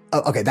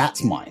 okay,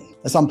 that's mine.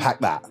 Let's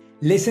unpack that.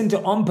 Listen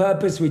to On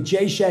Purpose with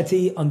Jay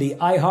Shetty on the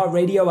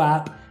iHeartRadio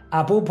app,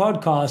 Apple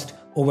Podcast,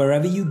 or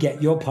wherever you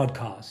get your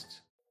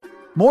podcasts.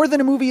 More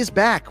Than a Movie is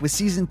back with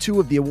season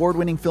 2 of the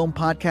award-winning film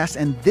podcast,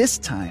 and this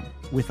time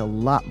with a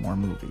lot more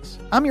movies.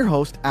 I'm your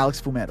host, Alex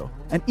Fumero,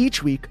 and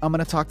each week I'm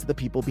going to talk to the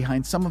people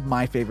behind some of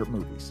my favorite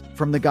movies.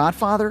 From The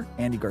Godfather,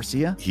 Andy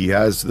Garcia. He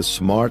has the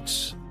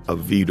smarts of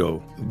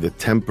Vito, the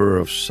temper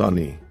of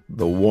Sonny,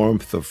 the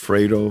warmth of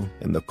Fredo,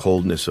 and the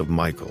coldness of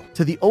Michael.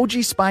 To the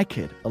OG Spy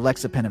Kid,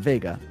 Alexa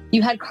Penavega.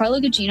 You had Carla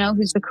Gugino,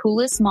 who's the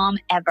coolest mom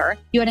ever.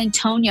 You had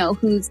Antonio,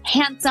 who's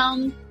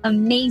handsome,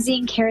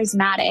 amazing,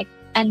 charismatic.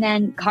 And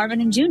then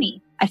Carmen and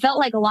Junie. I felt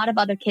like a lot of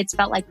other kids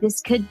felt like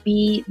this could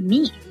be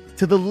me.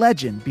 To the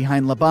legend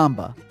behind La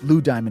Bamba,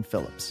 Lou Diamond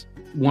Phillips.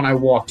 When I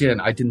walked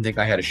in, I didn't think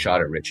I had a shot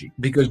at Richie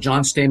because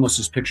John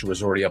Stamos' picture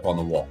was already up on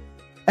the wall.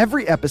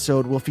 Every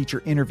episode will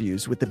feature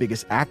interviews with the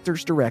biggest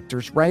actors,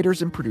 directors,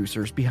 writers, and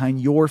producers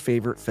behind your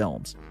favorite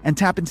films and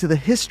tap into the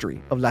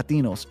history of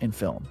Latinos in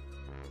film.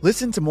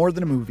 Listen to More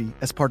Than a Movie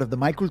as part of the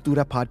My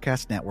Cultura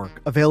podcast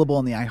network, available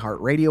on the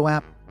iHeartRadio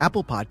app,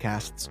 Apple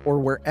Podcasts, or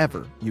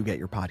wherever you get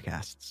your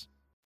podcasts.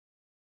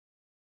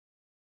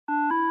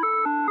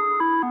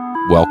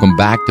 Welcome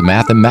back to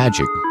Math and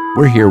Magic.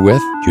 We're here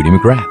with Judy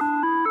McGrath.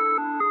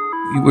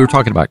 We were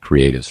talking about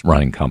creatives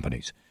running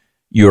companies.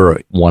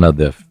 You're one of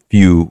the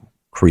few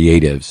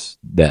creatives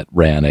that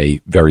ran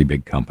a very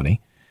big company.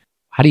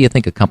 How do you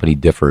think a company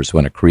differs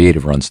when a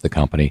creative runs the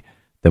company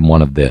than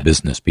one of the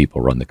business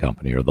people run the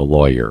company, or the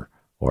lawyer,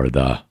 or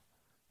the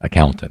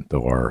accountant,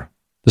 or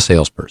the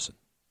salesperson?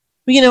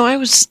 Well, you know, I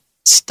was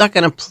stuck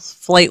on a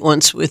flight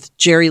once with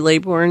Jerry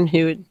Laybourne,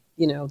 who,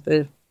 you know,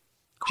 the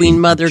Queen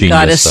Mother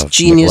Goddess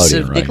Genius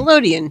of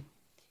Nickelodeon. Right?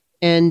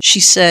 And she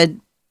said,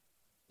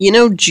 you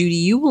know, Judy,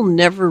 you will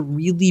never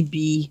really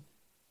be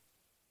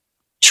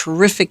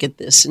terrific at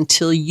this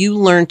until you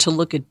learn to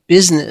look at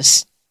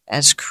business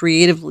as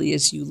creatively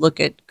as you look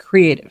at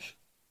creative.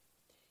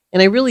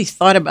 And I really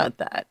thought about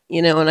that,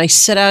 you know, and I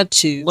set out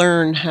to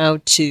learn how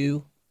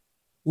to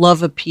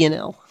love a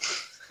P&L.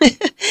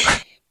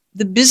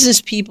 The business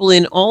people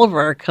in all of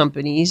our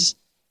companies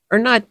are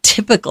not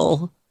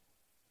typical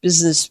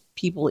business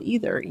people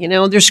either. You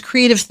know, there's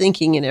creative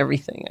thinking in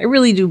everything. I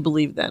really do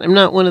believe that. I'm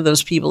not one of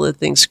those people that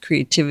thinks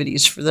creativity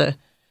is for the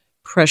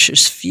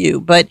precious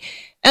few. But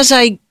as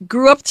I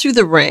grew up through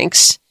the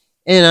ranks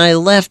and I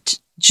left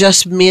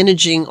just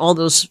managing all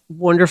those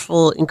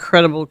wonderful,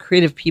 incredible,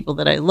 creative people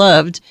that I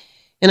loved,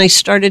 and I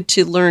started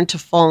to learn to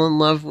fall in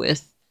love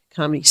with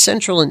Comedy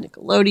Central and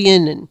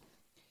Nickelodeon, and,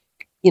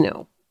 you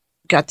know,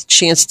 got the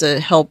chance to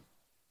help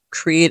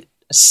create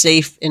a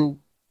safe and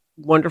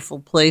wonderful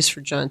place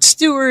for Jon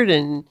Stewart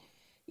and,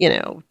 you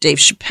know, Dave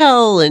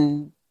Chappelle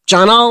and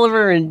John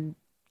Oliver and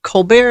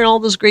Colbert and all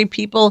those great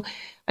people.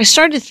 I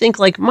started to think,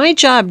 like, my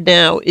job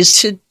now is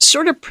to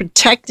sort of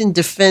protect and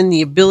defend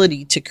the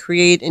ability to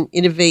create and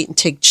innovate and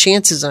take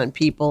chances on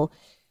people.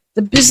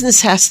 The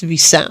business has to be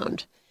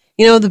sound.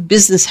 You know, the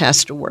business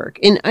has to work.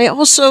 And I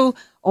also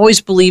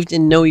always believed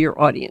in know your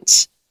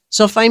audience.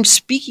 So if I'm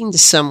speaking to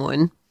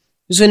someone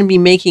who's going to be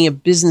making a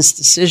business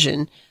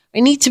decision, I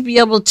need to be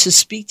able to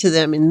speak to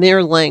them in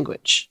their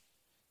language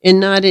and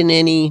not in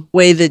any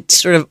way that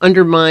sort of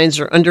undermines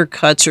or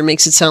undercuts or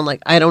makes it sound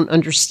like I don't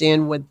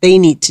understand what they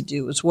need to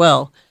do as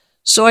well.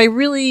 So I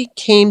really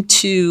came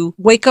to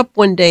wake up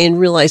one day and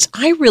realize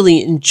I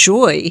really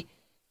enjoy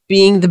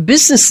being the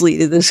business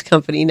lead of this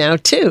company now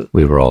too.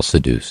 We were all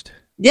seduced.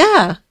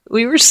 Yeah,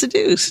 we were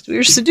seduced.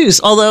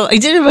 Although I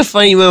did have a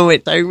funny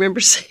moment. I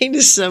remember saying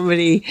to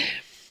somebody,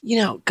 you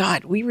know,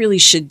 God, we really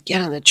should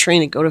get on the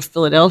train and go to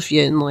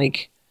Philadelphia and,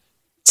 like,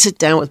 sit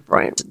down with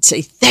Brian and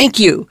say, thank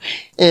you.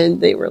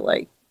 And they were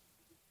like,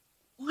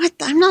 what?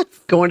 I'm not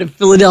going to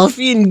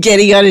Philadelphia and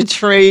getting on a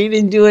train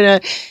and doing a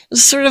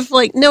sort of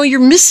like, no, you're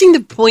missing the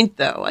point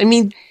though. I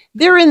mean,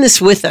 they're in this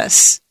with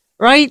us,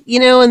 right?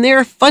 And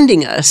they're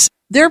funding us.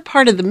 They're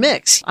part of the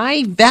mix.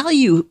 I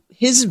value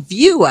his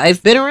view.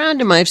 I've been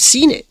around him. I've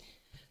seen it.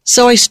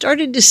 So I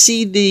started to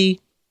see the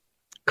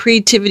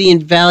creativity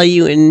and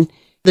value and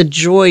the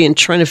joy in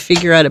trying to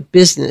figure out a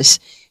business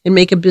and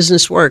make a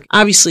business work.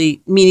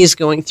 Obviously, media is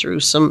going through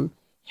some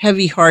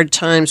heavy, hard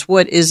times.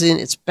 What isn't?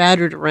 It's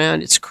battered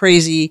around. It's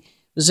crazy.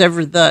 Was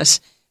ever thus.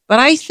 But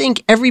I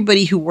think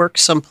everybody who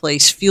works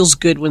someplace feels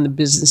good when the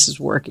business is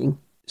working.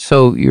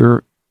 So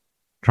you're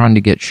trying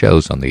to get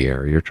shows on the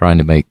air. You're trying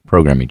to make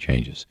programming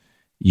changes.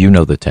 You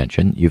know the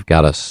tension. You've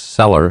got a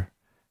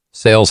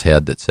sales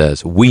head that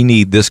says, we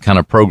need this kind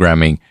of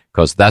programming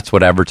because that's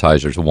what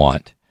advertisers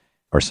want.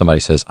 Or somebody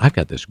says, I've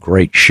got this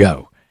great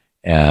show.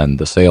 And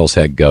the sales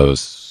head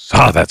goes,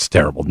 that's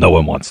terrible. No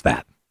one wants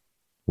that.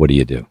 What do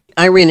you do?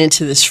 I ran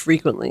into this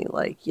frequently.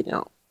 Like,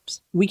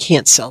 we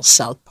can't sell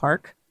South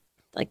Park.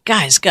 Like,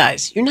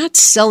 guys, you're not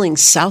selling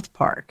South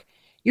Park.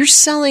 You're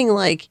selling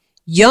like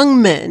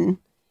young men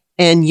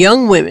and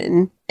young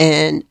women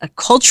and a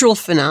cultural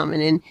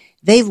phenomenon.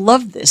 They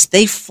love this.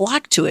 They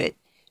flock to it.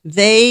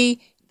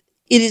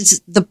 It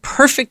is the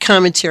perfect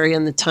commentary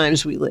on the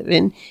times we live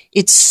in.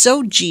 It's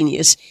so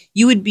genius.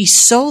 You would be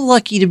so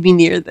lucky to be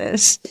near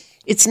this.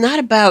 It's not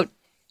about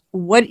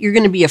what you're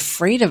going to be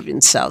afraid of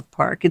in South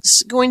Park.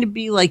 It's going to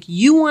be like,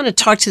 you want to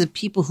talk to the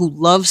people who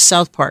love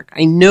South Park.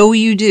 I know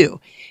you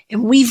do.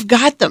 And we've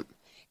got them.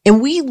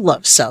 And we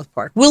love South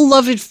Park. We'll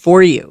love it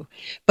for you.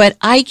 But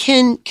I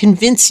can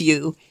convince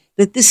you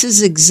that this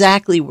is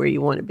exactly where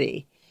you want to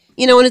be.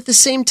 And at the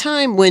same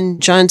time, when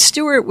Jon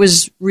Stewart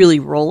was really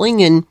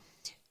rolling, and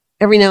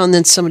every now and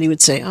then somebody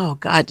would say, oh,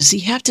 God, does he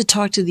have to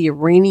talk to the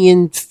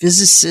Iranian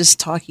physicist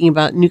talking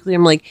about nuclear?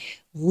 I'm like,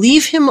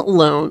 leave him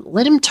alone.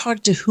 Let him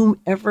talk to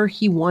whomever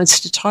he wants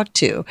to talk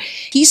to.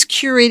 He's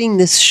curating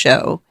this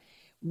show.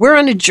 We're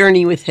on a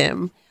journey with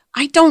him.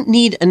 I don't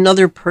need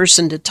another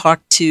person to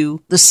talk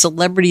to the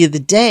celebrity of the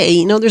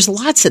day. There's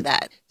lots of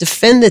that.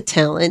 Defend the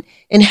talent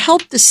and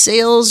help the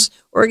sales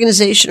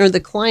organization or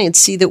the client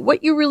see that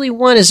what you really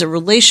want is a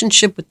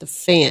relationship with the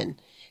fan.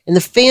 And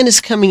the fan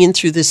is coming in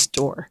through this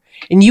door.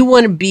 And you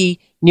want to be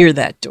near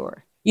that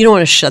door. You don't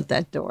want to shut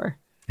that door.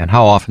 And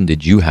how often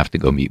did you have to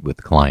go meet with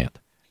the client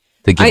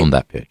to give them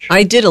that pitch?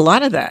 I did a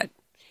lot of that.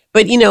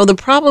 But, the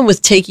problem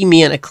with taking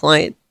me on a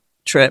client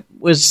trip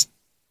was,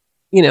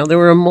 there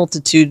were a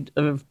multitude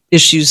of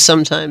issues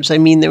sometimes. I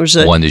mean, there was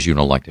one is you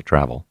don't like to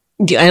travel.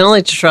 I don't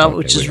like to travel,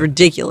 which is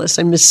ridiculous.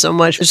 I miss so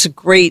much. It's a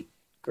great,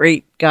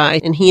 great guy.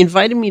 And he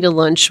invited me to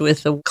lunch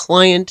with a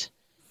client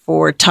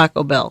for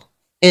Taco Bell.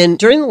 And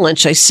during the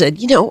lunch, I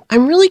said,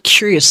 I'm really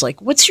curious,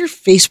 like, what's your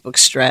Facebook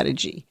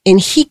strategy? And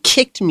he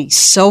kicked me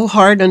so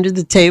hard under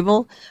the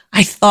table,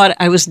 I thought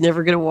I was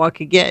never going to walk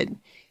again.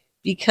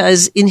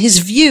 Because in his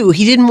view,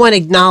 he didn't want to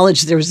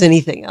acknowledge there was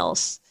anything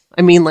else.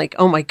 I mean, like,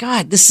 oh my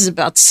God, this is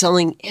about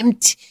selling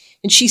empty.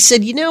 And she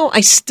said,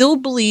 I still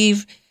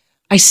believe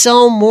I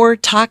sell more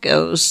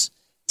tacos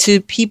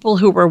to people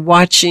who are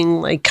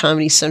watching like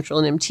Comedy Central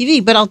and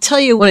MTV. But I'll tell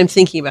you what I'm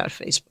thinking about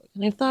Facebook.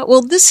 And I thought,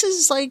 well, this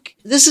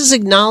is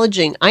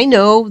acknowledging. I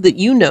know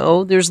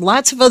that there's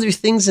lots of other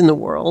things in the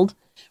world.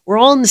 We're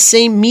all in the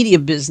same media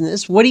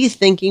business. What are you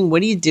thinking?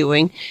 What are you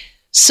doing?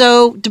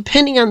 So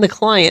depending on the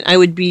client, I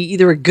would be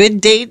either a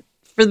good date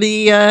for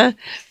the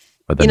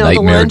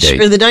the lunch date.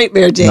 Or the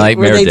nightmare date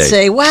where they'd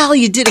say, well,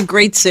 you did a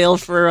great sale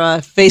for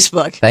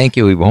Facebook. Thank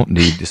you. We won't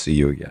need to see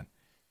you again.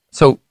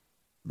 So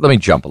let me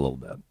jump a little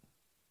bit.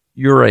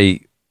 You're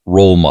a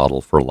role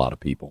model for a lot of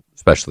people,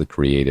 especially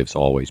creatives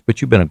always,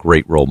 but you've been a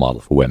great role model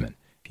for women.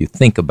 If you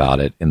think about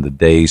it, in the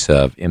days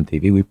of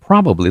MTV, we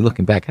probably,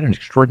 looking back, had an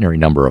extraordinary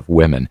number of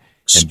women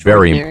in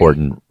very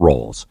important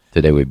roles.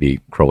 Today we'd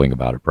be crowing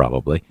about it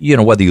probably.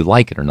 Whether you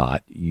like it or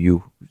not,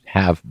 you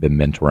have been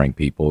mentoring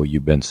people.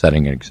 You've been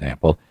setting an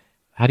example.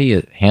 How do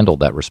you handle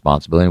that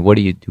responsibility, and what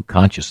do you do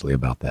consciously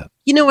about that?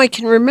 I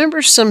can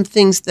remember some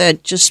things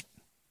that just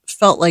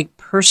felt like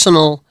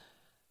personal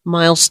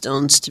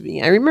milestones to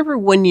me. I remember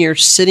one year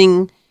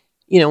sitting,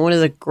 one of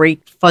the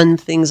great fun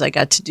things I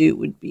got to do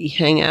would be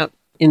hang out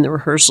in the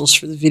rehearsals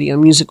for the Video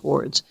Music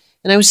Awards.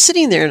 And I was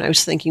sitting there and I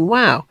was thinking,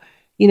 wow,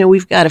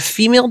 we've got a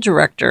female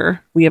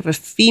director. We have a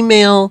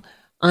female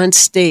on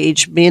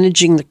stage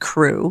managing the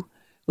crew.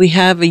 We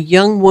have a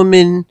young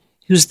woman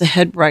who's the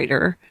head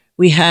writer.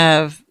 We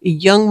have a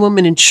young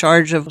woman in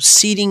charge of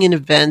seating and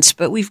events,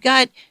 but we've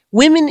got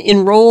women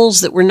in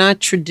roles that were not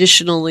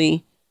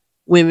traditionally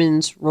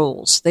women's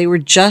roles. They were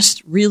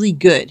just really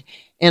good.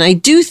 And I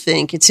do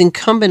think it's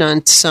incumbent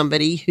on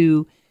somebody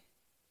who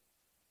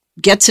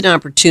gets an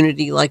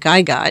opportunity like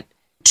I got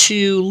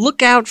to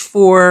look out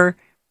for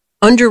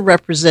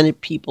underrepresented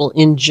people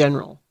in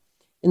general.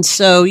 And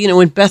so,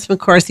 when Beth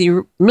McCarthy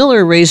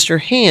Miller raised her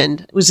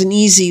hand, it was an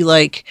easy,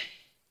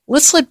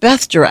 let's let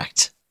Beth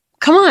direct.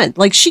 Come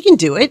on, she can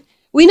do it.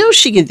 We know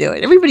she can do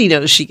it. Everybody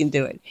knows she can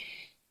do it.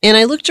 And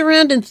I looked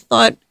around and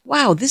thought,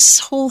 wow, this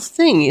whole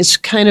thing is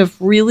kind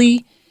of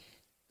really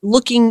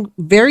looking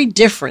very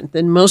different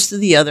than most of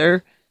the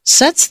other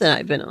sets that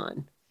I've been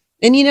on.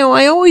 And,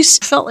 I always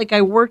felt like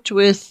I worked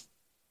with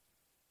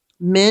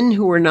men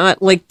who were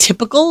not like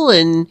typical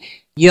and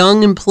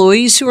young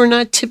employees who are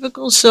not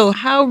typical. So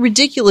how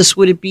ridiculous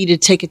would it be to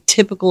take a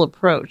typical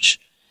approach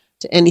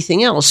to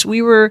anything else?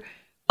 We were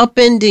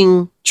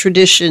upending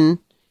tradition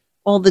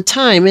all the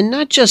time, and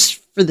not just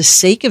for the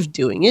sake of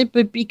doing it,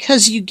 but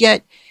because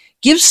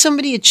give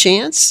somebody a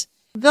chance,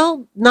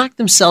 they'll knock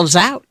themselves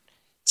out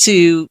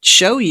to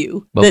show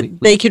you that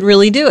they can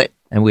really do it.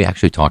 And we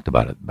actually talked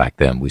about it back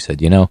then. We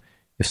said,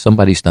 if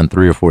somebody's done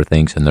 3 or 4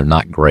 things and they're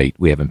not great,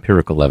 we have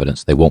empirical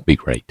evidence they won't be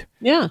great.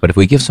 Yeah. But if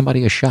we give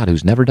somebody a shot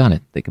who's never done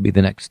it, they could be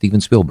the next Steven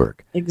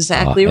Spielberg.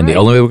 Exactly right. And the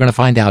only way we're going to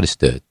find out is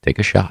to take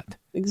a shot.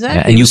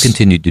 Exactly. And you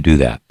continued to do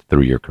that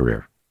through your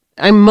career.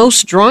 I'm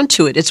most drawn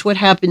to it. It's what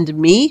happened to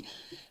me,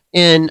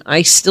 and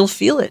I still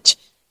feel it.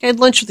 I had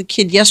lunch with a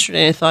kid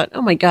yesterday, and I thought,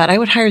 oh my God, I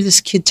would hire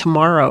this kid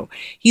tomorrow.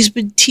 He's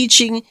been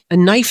teaching a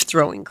knife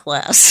throwing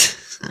class.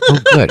 Oh,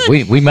 good.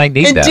 We might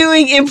need and that.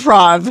 doing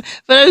improv.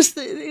 But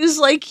it was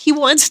like he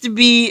wants to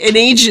be an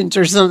agent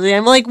or something.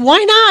 I'm like,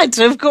 why not?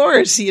 Of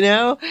course,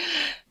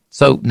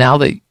 So now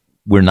that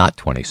we're not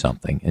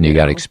 20-something and you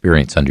got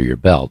experience under your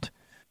belt,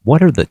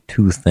 what are the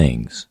 2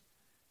 things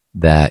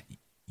that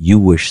you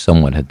wish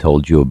someone had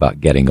told you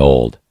about getting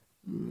old?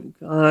 Oh, my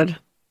God.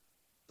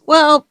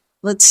 Well,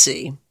 let's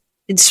see.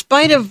 In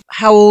spite of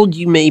how old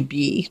you may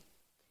be,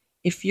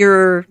 if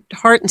your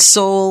heart and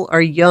soul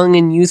are young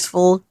and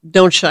youthful,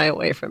 don't shy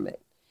away from it.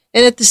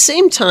 And at the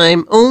same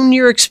time, own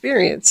your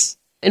experience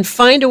and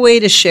find a way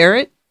to share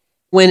it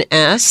when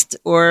asked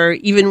or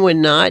even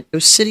when not. I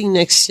was sitting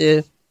next to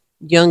a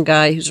young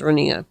guy who's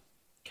running a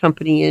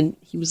company, and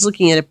he was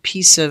looking at a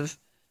piece of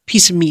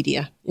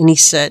media, and he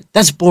said,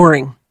 "That's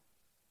boring."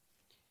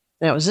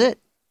 That was it.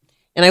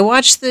 And I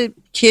watched the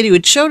kid who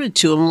had showed it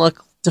to him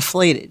look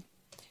deflated.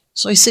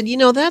 So I said,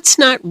 that's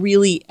not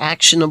really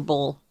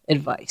actionable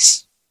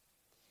advice.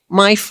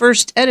 My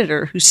first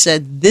editor, who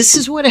said, this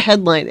is what a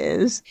headline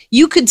is,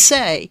 you could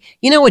say,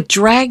 it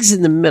drags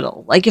in the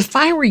middle. Like if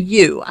I were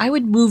you, I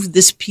would move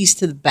this piece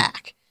to the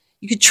back.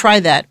 You could try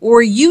that.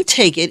 Or you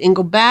take it and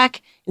go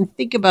back and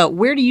think about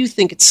where do you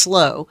think it's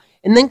slow,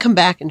 and then come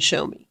back and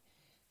show me.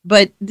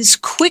 But this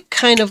quick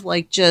kind of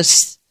like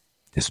just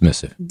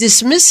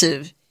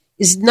dismissive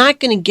is not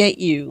going to get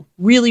you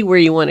really where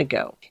you want to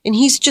go. And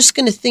he's just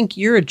going to think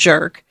you're a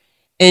jerk,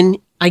 and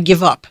I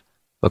give up.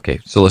 Okay,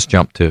 so let's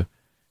jump to,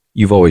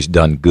 you've always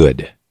done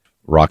good.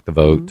 Rock the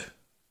Vote,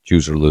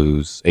 Choose or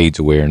Lose, AIDS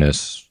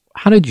awareness.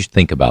 How did you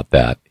think about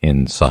that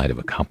inside of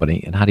a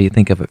company, and how do you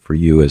think of it for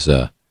you as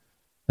a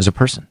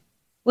person?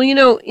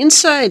 Well,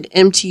 inside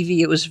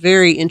MTV, it was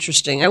very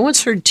interesting. I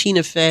once heard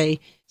Tina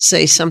Fey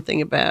say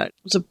something about, it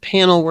was a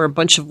panel where a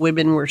bunch of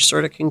women were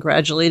sort of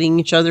congratulating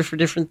each other for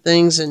different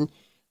things, and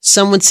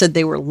someone said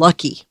they were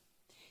lucky.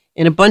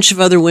 And a bunch of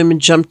other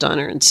women jumped on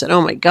her and said,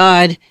 oh my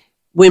God,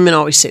 women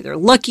always say they're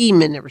lucky.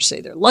 Men never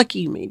say they're lucky.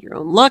 You made your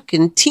own luck.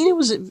 And Tina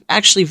was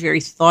actually very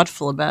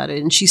thoughtful about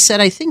it. And she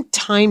said, I think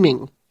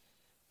timing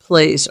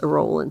plays a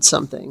role in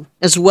something,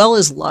 as well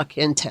as luck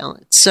and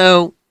talent.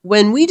 So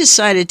when we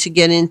decided to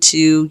get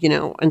into,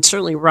 and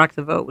certainly Rock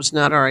the Vote was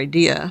not our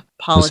idea,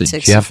 politics.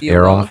 Was it Jeff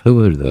Aroff? Who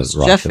were the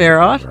Jeff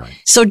Aroff.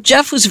 Right. So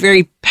Jeff was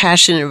very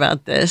passionate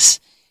about this.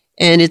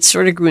 And it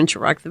sort of grew into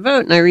Rock the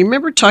Vote. And I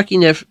remember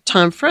talking to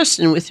Tom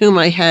Freston, with whom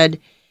I had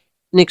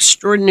an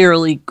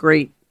extraordinarily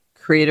great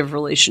creative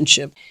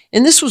relationship.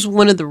 And this was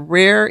one of the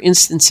rare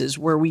instances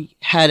where we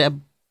had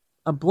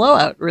a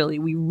blowout, really.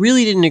 We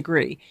really didn't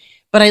agree.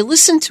 But I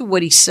listened to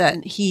what he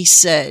said. He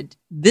said,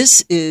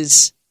 this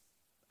is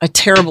a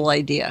terrible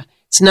idea.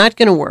 It's not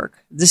going to work.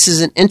 This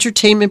is an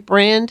entertainment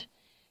brand.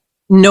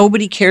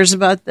 Nobody cares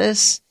about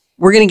this.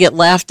 We're going to get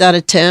laughed out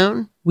of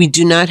town. We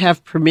do not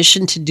have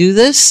permission to do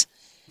this.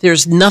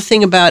 There's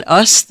nothing about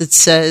us that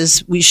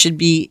says we should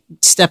be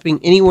stepping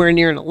anywhere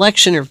near an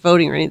election or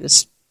voting or any of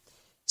this.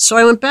 So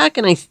I went back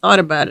and I thought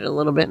about it a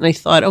little bit, and I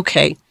thought,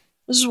 okay,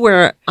 this is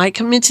where I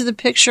come into the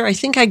picture. I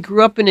think I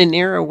grew up in an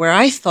era where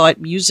I thought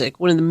music,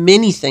 one of the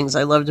many things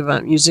I loved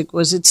about music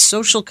was its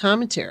social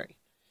commentary.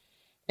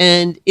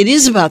 And it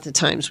is about the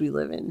times we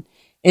live in,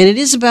 and it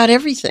is about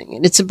everything.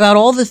 And it's about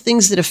all the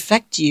things that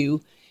affect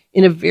you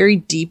in a very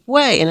deep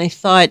way. And I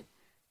thought,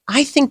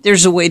 I think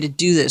there's a way to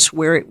do this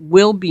where it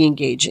will be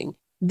engaging.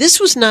 This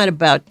was not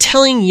about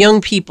telling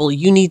young people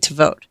you need to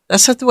vote.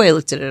 That's not the way I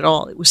looked at it at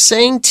all. It was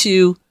saying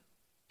to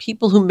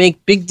people who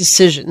make big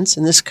decisions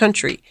in this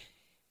country,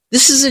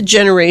 this is a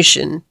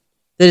generation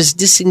that is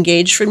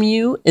disengaged from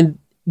you, and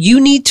you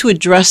need to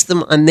address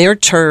them on their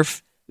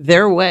turf,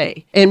 their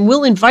way, and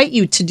we'll invite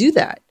you to do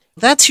that.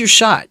 That's your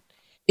shot.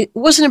 It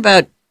wasn't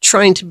about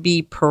trying to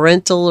be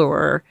parental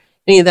or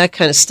any of that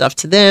kind of stuff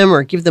to them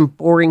or give them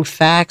boring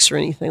facts or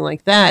anything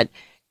like that.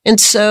 And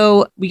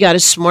so we got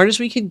as smart as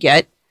we could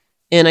get.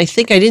 And I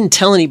think I didn't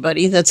tell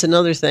anybody. That's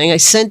another thing. I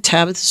sent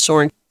Tabitha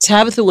Soren.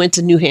 Tabitha went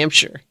to New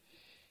Hampshire,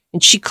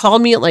 and she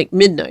called me at like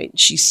midnight.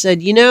 She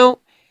said,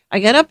 I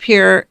got up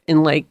here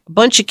and like a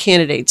bunch of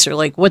candidates are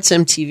like, what's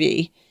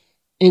MTV?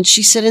 And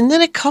she said, and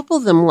then a couple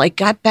of them like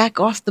got back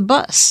off the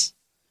bus,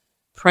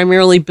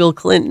 primarily Bill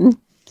Clinton,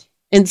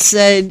 and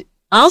said,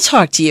 I'll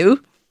talk to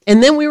you.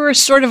 And then we were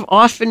sort of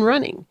off and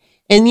running.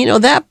 And, you know,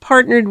 that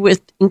partnered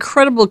with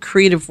incredible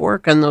creative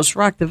work on those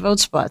Rock the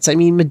Vote spots. I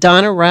mean,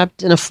 Madonna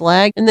wrapped in a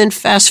flag, and then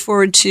fast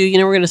forward to, you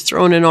know, we're going to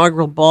throw an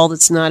inaugural ball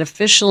that's not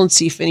official and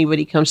see if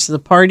anybody comes to the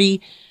party.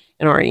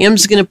 And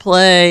REM's going to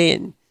play,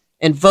 and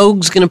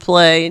Vogue's going to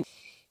play. And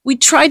we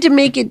tried to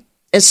make it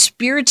as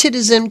spirited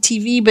as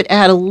MTV, but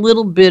add a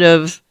little bit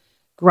of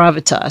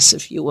gravitas,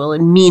 if you will,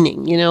 and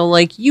meaning. You know,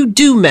 like, you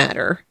do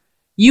matter.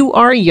 You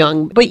are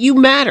young, but you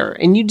matter,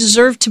 and you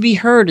deserve to be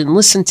heard and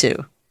listened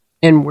to.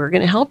 And we're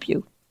going to help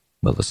you.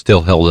 Well, it's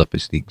still held up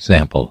as the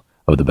example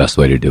of the best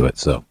way to do it.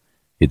 So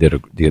you did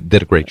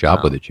a great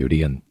job with it,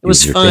 Judy. And it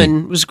was fun.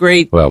 Team. It was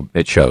great. Well,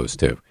 it shows,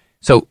 too.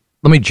 So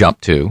let me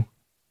jump to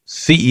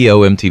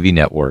CEO MTV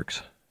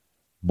Networks,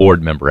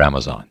 board member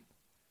Amazon.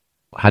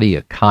 How do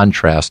you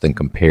contrast and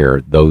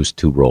compare those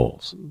two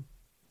roles?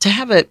 To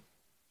have a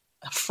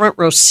front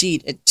row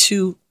seat at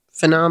two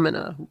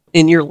phenomena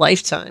in your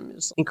lifetime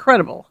is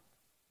incredible.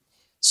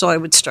 So I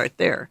would start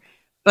there.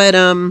 But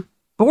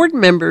board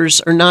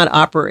members are not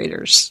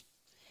operators.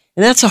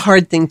 And that's a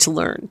hard thing to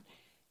learn.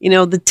 You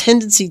know, the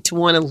tendency to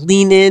want to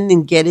lean in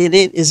and get in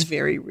it is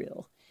very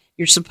real.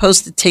 You're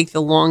supposed to take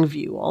the long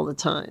view all the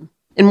time.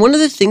 And one of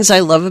the things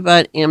I love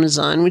about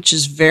Amazon, which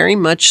is very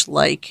much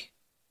like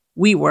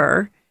we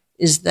were,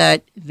 is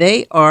that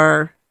they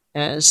are,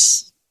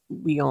 as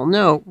we all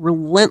know,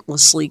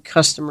 relentlessly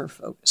customer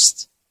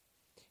focused.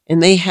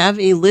 And they have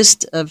a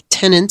list of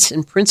tenets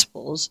and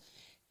principles,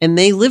 and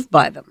they live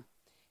by them.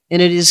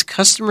 And it is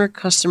customer,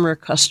 customer,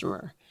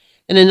 customer.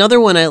 And another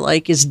one I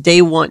like is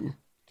day one.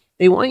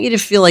 They want you to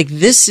feel like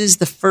this is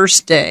the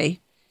first day.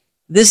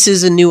 This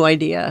is a new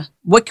idea.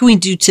 What can we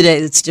do today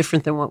that's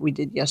different than what we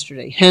did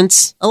yesterday?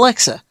 Hence,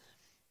 Alexa.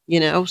 You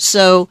know,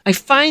 so I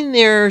find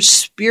their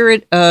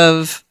spirit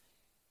of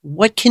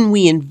what can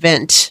we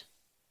invent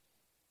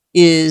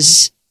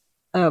is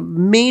a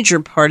major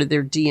part of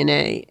their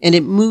DNA, and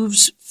it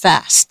moves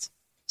fast.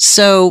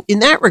 So in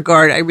that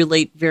regard, I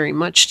relate very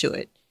much to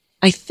it.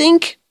 I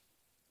think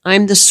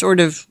I'm the sort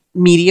of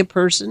media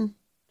person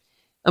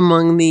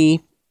among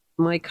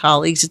my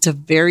colleagues. It's a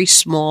very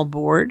small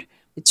board.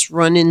 It's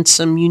run in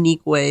some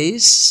unique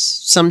ways.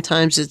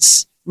 Sometimes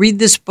it's read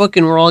this book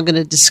and we're all going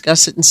to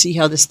discuss it and see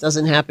how this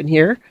doesn't happen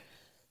here,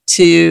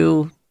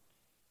 to,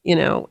 you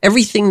know,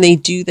 everything they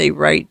do, they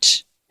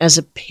write as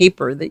a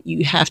paper that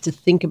you have to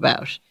think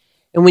about.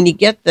 And when you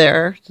get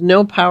there,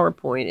 no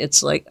PowerPoint.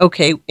 It's like,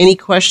 okay, any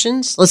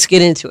questions? Let's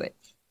get into it.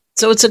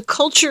 So it's a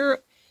culture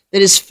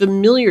that is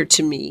familiar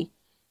to me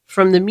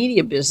from the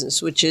media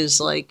business, which is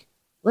like,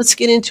 let's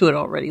get into it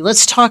already.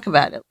 Let's talk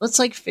about it. Let's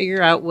like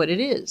figure out what it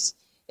is.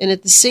 And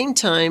at the same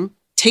time,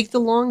 take the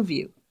long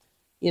view,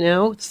 you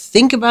know,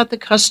 think about the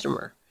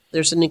customer.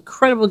 There's an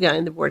incredible guy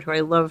on the board who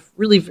I love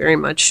really very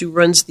much, who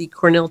runs the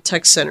Cornell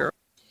Tech Center.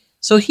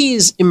 So he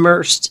is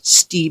immersed,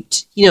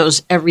 steeped. He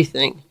knows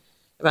everything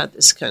about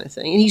this kind of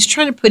thing. And he's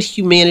trying to put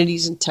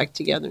humanities and tech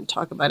together and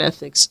talk about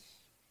ethics.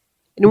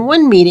 And in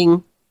one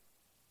meeting,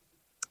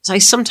 so I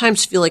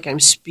sometimes feel like I'm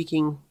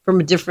speaking from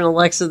a different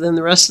Alexa than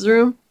the rest of the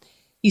room.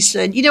 He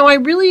said, you know, I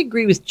really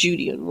agree with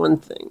Judy on one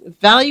thing, the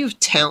value of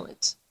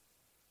talent.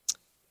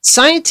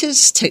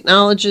 Scientists,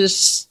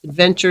 technologists,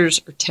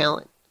 inventors are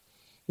talent.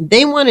 And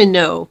they want to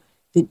know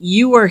that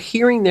you are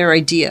hearing their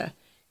idea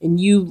and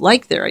you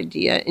like their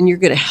idea and you're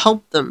going to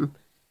help them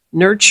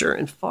nurture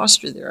and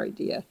foster their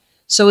idea.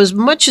 So as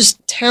much as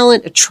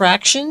talent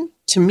attraction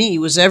to me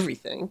was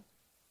everything,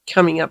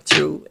 coming up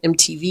through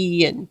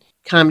MTV and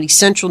Comedy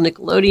Central,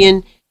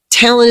 Nickelodeon,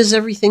 talent is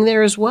everything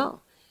there as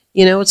well.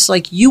 You know, it's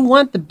like you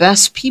want the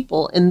best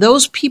people, and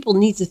those people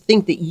need to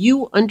think that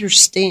you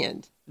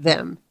understand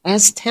them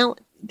as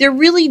talent. They're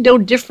really no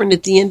different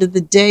at the end of the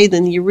day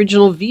than the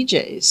original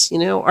VJs, you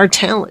know, our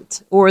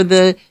talent, or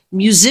the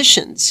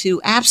musicians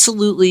who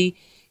absolutely,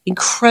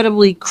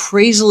 incredibly,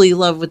 crazily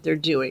love what they're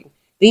doing.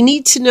 They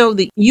need to know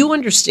that you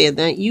understand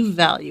that, you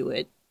value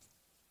it.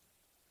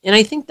 And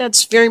I think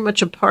that's very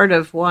much a part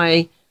of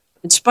why,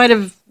 in spite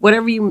of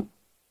whatever you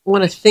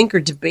want to think or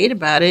debate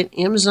about it,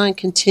 Amazon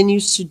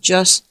continues to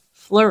just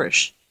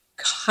flourish.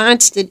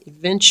 Constant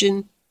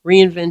invention,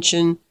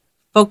 reinvention,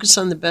 focus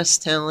on the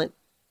best talent,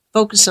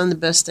 focus on the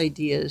best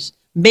ideas,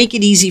 make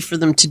it easy for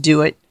them to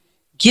do it,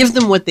 give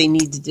them what they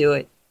need to do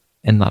it.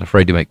 And not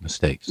afraid to make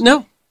mistakes.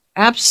 No,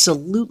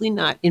 absolutely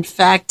not. In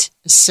fact,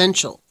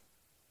 essential.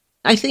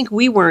 I think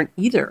we weren't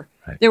either.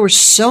 Right. There were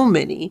so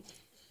many.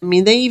 I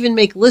mean, they even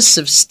make lists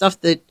of stuff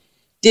that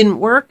didn't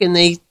work, and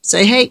they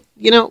say, hey,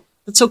 you know,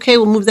 it's okay,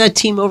 we'll move that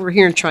team over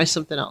here and try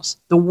something else.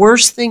 The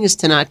worst thing is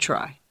to not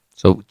try.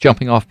 So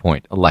jumping off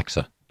point,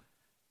 Alexa,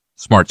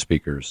 smart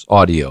speakers,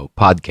 audio,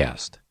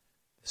 podcast,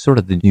 sort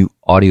of the new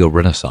audio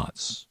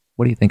renaissance.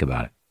 What do you think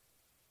about it?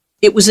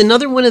 It was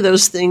another one of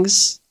those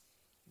things,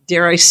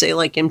 dare I say,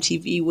 like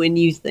MTV, when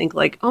you think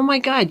like, oh my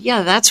God,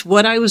 yeah, that's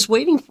what I was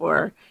waiting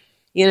for.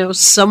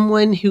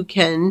 someone who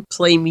can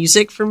play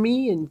music for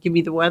me and give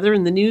me the weather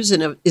and the news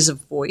and is a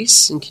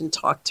voice and can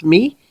talk to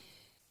me.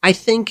 I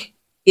think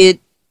it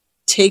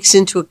takes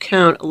into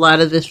account a lot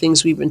of the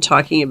things we've been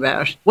talking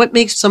about. What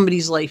makes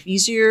somebody's life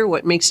easier?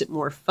 What makes it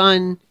more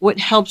fun? What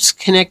helps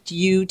connect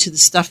you to the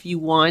stuff you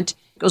want?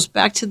 It goes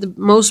back to the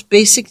most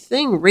basic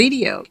thing,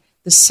 radio.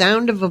 The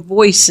sound of a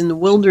voice in the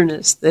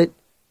wilderness that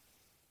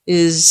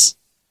is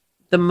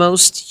the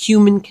most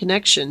human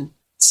connection.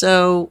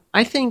 So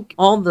I think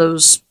all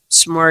those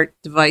smart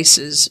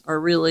devices are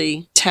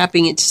really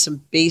tapping into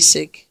some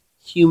basic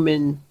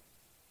human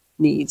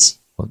needs.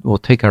 We'll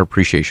take our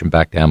appreciation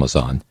back to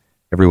Amazon.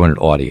 Everyone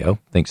at audio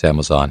thinks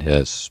Amazon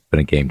has been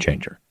a game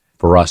changer.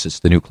 For us, it's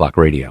the new clock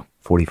radio.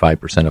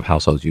 45% of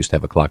households used to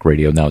have a clock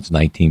radio. Now it's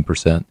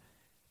 19%.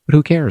 But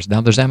who cares?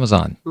 Now there's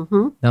Amazon.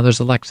 Mm-hmm. Now there's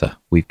Alexa.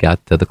 We've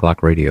got the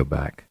clock radio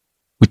back.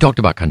 We talked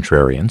about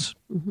contrarians.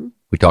 Mm-hmm.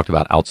 We talked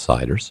about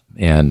outsiders.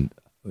 And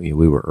we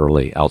were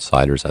early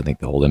outsiders. I think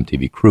the whole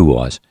MTV crew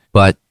was.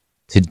 But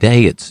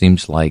today it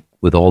seems like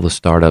with all the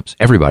startups,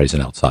 everybody's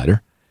an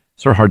outsider.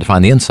 It's sort of hard to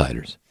find the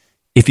insiders.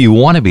 If you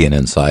want to be an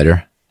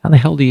insider, how the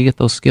hell do you get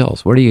those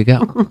skills? Where do you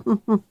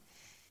go?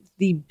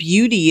 The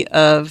beauty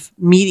of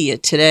media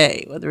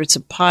today, whether it's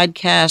a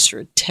podcast or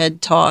a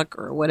TED Talk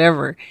or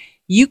whatever,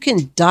 you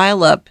can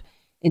dial up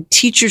and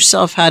teach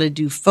yourself how to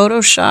do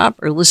Photoshop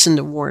or listen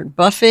to Warren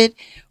Buffett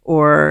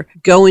or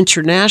go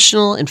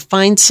international and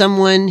find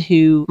someone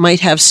who might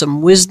have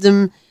some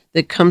wisdom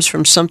that comes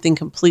from something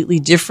completely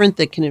different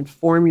that can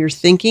inform your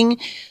thinking.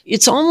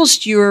 It's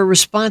almost your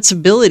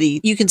responsibility.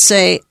 You can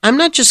say, I'm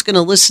not just going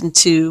to listen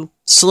to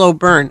Slow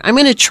Burn. I'm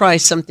going to try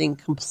something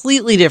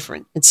completely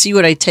different and see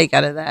what I take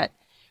out of that.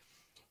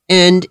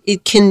 And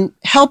it can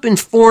help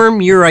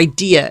inform your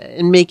idea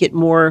and make it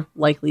more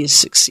likely to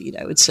succeed,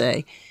 I would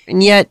say.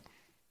 And yet,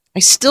 I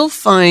still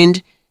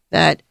find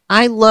that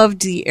I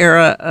loved the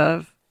era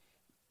of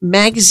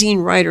magazine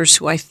writers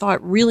who I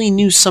thought really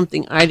knew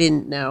something I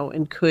didn't know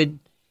and could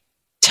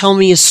tell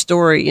me a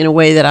story in a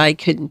way that I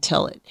couldn't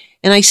tell it.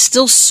 And I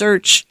still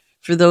search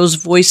for those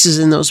voices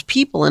and those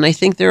people, and I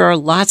think there are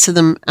lots of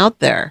them out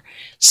there.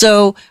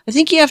 So I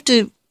think you have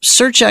to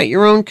search out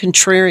your own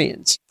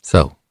contrarians.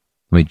 So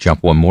let me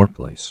jump one more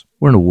place.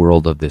 We're in a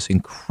world of this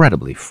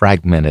incredibly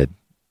fragmented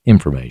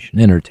information,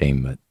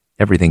 entertainment,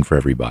 everything for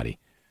everybody.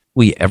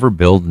 Will you ever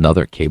build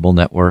another cable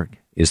network?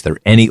 Is there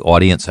any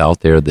audience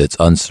out there that's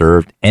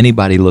unserved?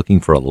 Anybody looking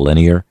for a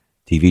linear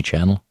TV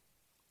channel?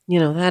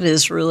 That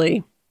is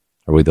really...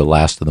 Are we the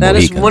last of the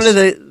Mohicans?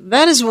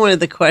 That is one of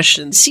the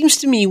questions. It seems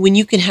to me when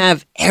you can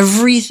have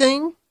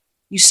everything,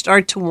 you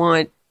start to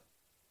want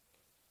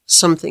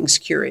some things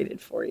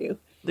curated for you.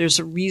 There's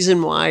a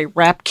reason why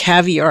Rap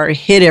Caviar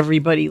hit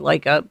everybody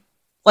like a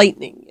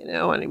lightning,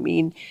 what I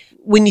mean?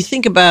 When you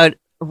think about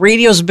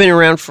radio's been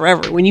around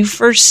forever. When you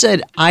first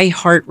said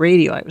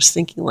iHeartRadio, I was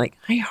thinking like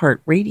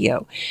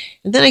iHeartRadio.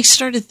 And then I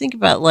started to think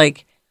about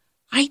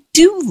I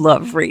do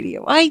love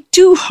radio. I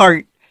do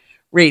heart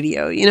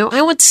radio.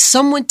 I want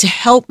someone to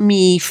help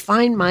me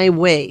find my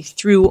way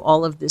through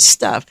all of this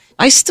stuff.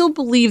 I still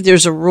believe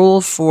there's a role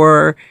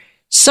for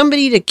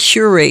somebody to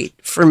curate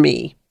for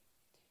me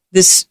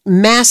this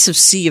massive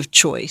sea of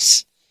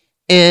choice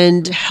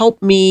and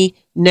help me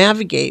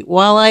navigate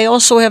while I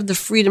also have the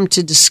freedom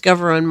to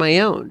discover on my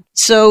own.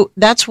 So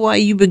that's why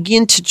you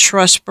begin to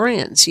trust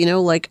brands,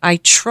 I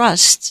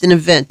trust an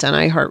event on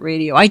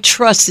iHeartRadio. I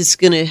trust it's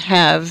going to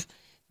have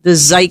the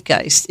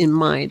zeitgeist in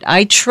mind.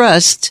 I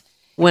trust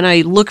when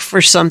I look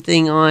for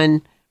something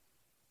on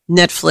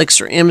Netflix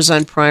or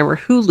Amazon Prime or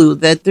Hulu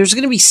that there's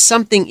going to be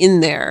something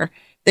in there.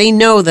 They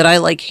know that I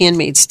like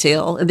Handmaid's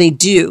Tale, and they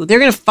do. They're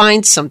going to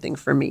find something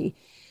for me.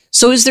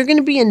 So is there going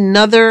to be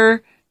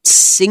another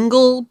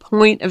single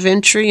point of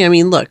entry? I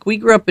mean, look, we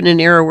grew up in an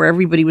era where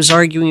everybody was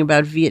arguing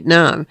about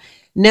Vietnam.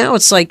 Now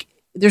it's like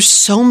there's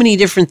so many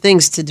different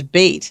things to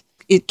debate.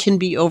 It can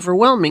be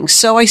overwhelming.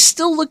 So I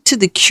still look to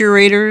the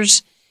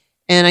curators,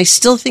 and I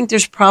still think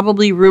there's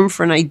probably room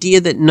for an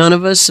idea that none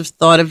of us have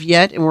thought of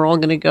yet, and we're all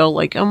going to go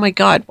like, oh my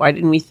God, why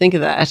didn't we think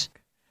of that?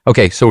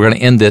 Okay, so we're going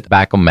to end it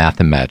back on math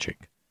and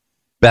magic.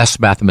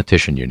 Best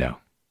mathematician you know?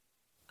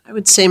 I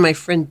would say my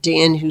friend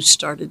Dan, who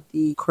started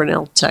the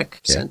Cornell Tech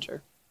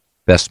Center.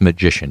 Best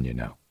magician you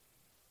know?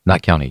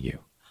 Not counting you.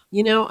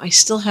 I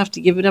still have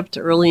to give it up to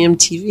early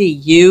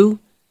MTV. You,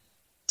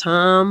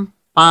 Tom,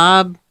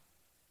 Bob,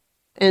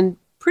 and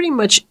pretty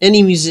much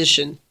any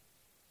musician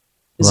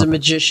is a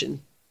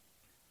magician.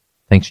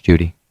 Thanks,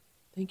 Judy.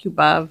 Thank you,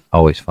 Bob.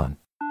 Always fun.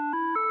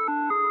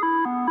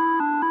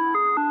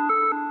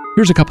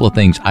 Here's a couple of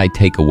things I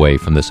take away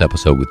from this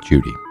episode with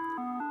Judy.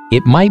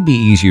 It might be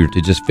easier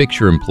to just fix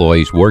your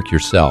employees' work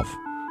yourself,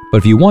 but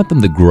if you want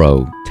them to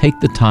grow, take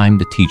the time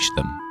to teach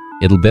them.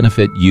 It'll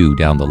benefit you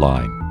down the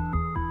line.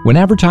 When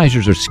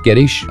advertisers are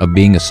skittish of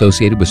being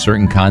associated with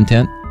certain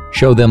content,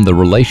 show them the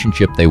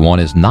relationship they want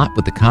is not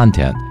with the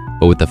content,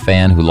 but with the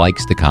fan who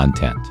likes the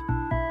content.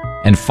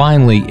 And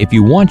finally, if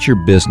you want your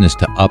business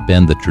to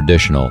upend the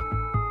traditional,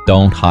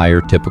 don't hire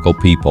typical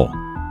people.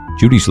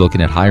 Judy's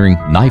looking at hiring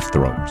knife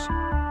throwers.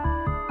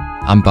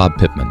 I'm Bob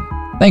Pittman.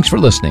 Thanks for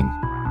listening.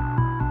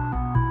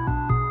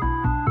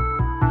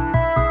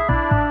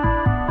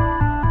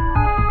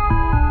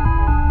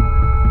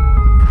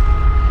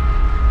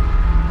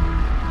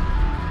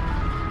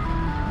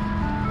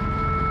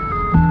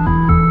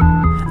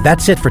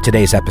 That's it for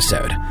today's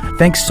episode.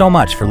 Thanks so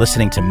much for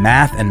listening to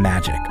Math and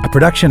Magic, a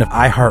production of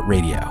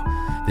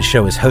iHeartRadio. The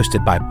show is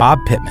hosted by Bob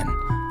Pittman.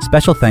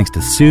 Special thanks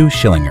to Sue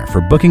Schillinger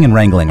for booking and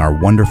wrangling our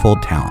wonderful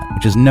talent,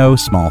 which is no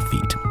small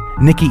feat.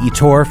 Nikki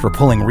Ettore for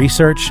pulling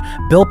research,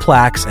 Bill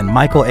Plax and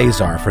Michael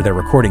Azar for their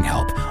recording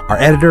help, our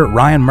editor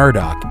Ryan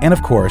Murdoch, and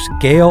of course,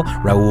 Gail,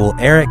 Raul,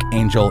 Eric,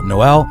 Angel,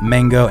 Noel,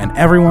 Mango, and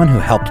everyone who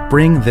helped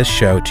bring this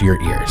show to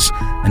your ears.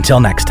 Until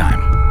next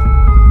time.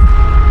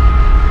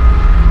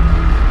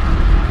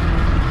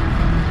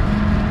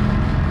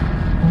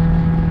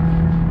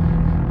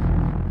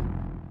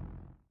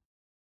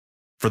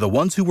 For the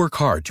ones who work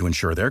hard to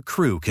ensure their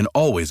crew can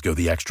always go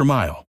the extra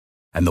mile,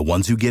 and the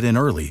ones who get in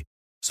early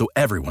so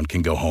everyone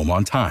can go home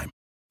on time,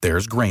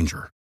 there's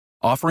Grainger,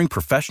 offering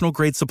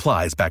professional-grade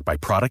supplies backed by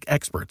product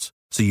experts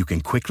so you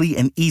can quickly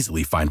and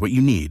easily find what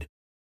you need.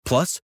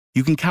 Plus,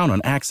 you can count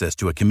on access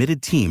to a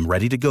committed team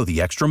ready to go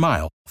the extra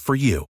mile for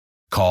you.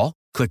 Call,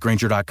 click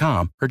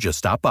Grainger.com, or just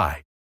stop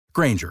by.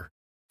 Grainger,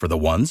 for the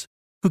ones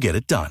who get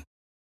it done.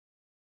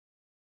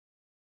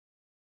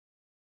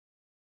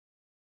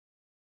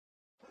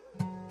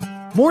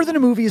 More Than a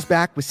Movie is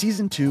back with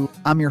Season 2.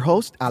 I'm your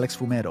host, Alex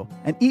Fumero,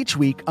 and each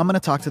week I'm going to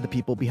talk to the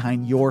people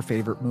behind your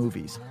favorite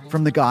movies.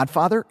 From The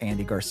Godfather,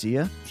 Andy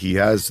Garcia. He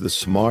has the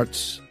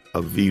smarts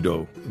of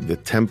Vito, the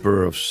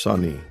temper of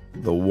Sonny,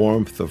 the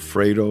warmth of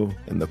Fredo,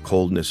 and the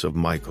coldness of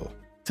Michael.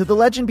 To the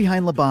legend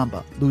behind La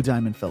Bamba, Lou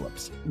Diamond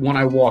Phillips. When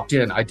I walked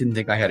in, I didn't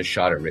think I had a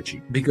shot at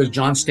Richie because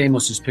John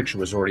Stamos' picture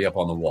was already up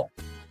on the wall.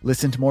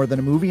 Listen to More Than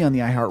a Movie on the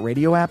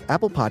iHeartRadio app,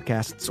 Apple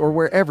Podcasts, or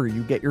wherever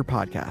you get your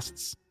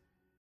podcasts.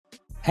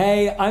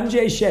 Hey, I'm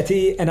Jay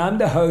Shetty, and I'm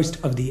the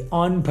host of the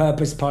On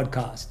Purpose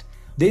podcast.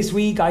 This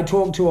week, I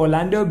talked to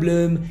Orlando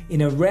Bloom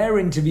in a rare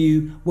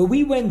interview where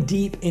we went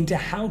deep into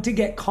how to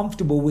get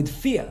comfortable with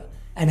fear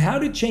and how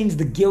to change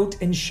the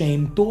guilt and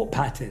shame thought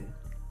pattern.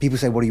 People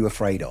say, what are you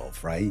afraid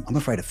of, right? I'm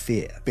afraid of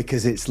fear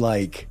because it's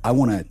like I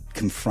want to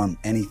confront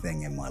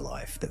anything in my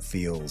life that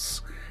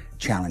feels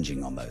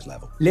challenging on those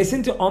levels.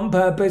 Listen to On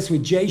Purpose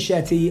with Jay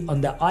Shetty on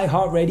the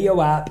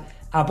iHeartRadio app,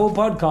 Apple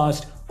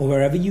Podcast, or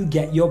wherever you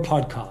get your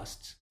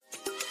podcasts.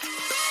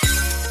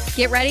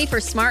 Get ready for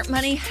Smart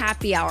Money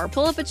Happy Hour.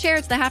 Pull up a chair.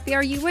 It's the happy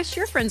hour you wish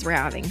your friends were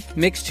having.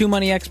 Mix two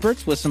money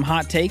experts with some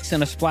hot takes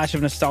and a splash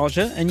of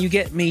nostalgia, and you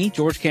get me,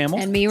 George Camel.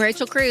 And me,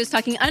 Rachel Cruz,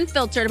 talking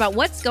unfiltered about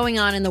what's going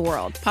on in the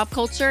world, pop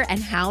culture,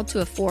 and how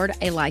to afford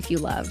a life you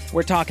love.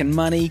 We're talking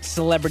money,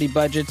 celebrity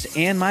budgets,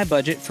 and my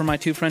budget for my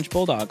 2 French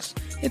bulldogs.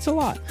 It's a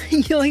lot.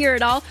 You'll hear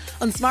it all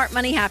on Smart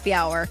Money Happy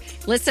Hour.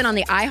 Listen on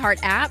the iHeart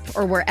app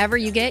or wherever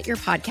you get your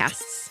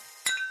podcasts.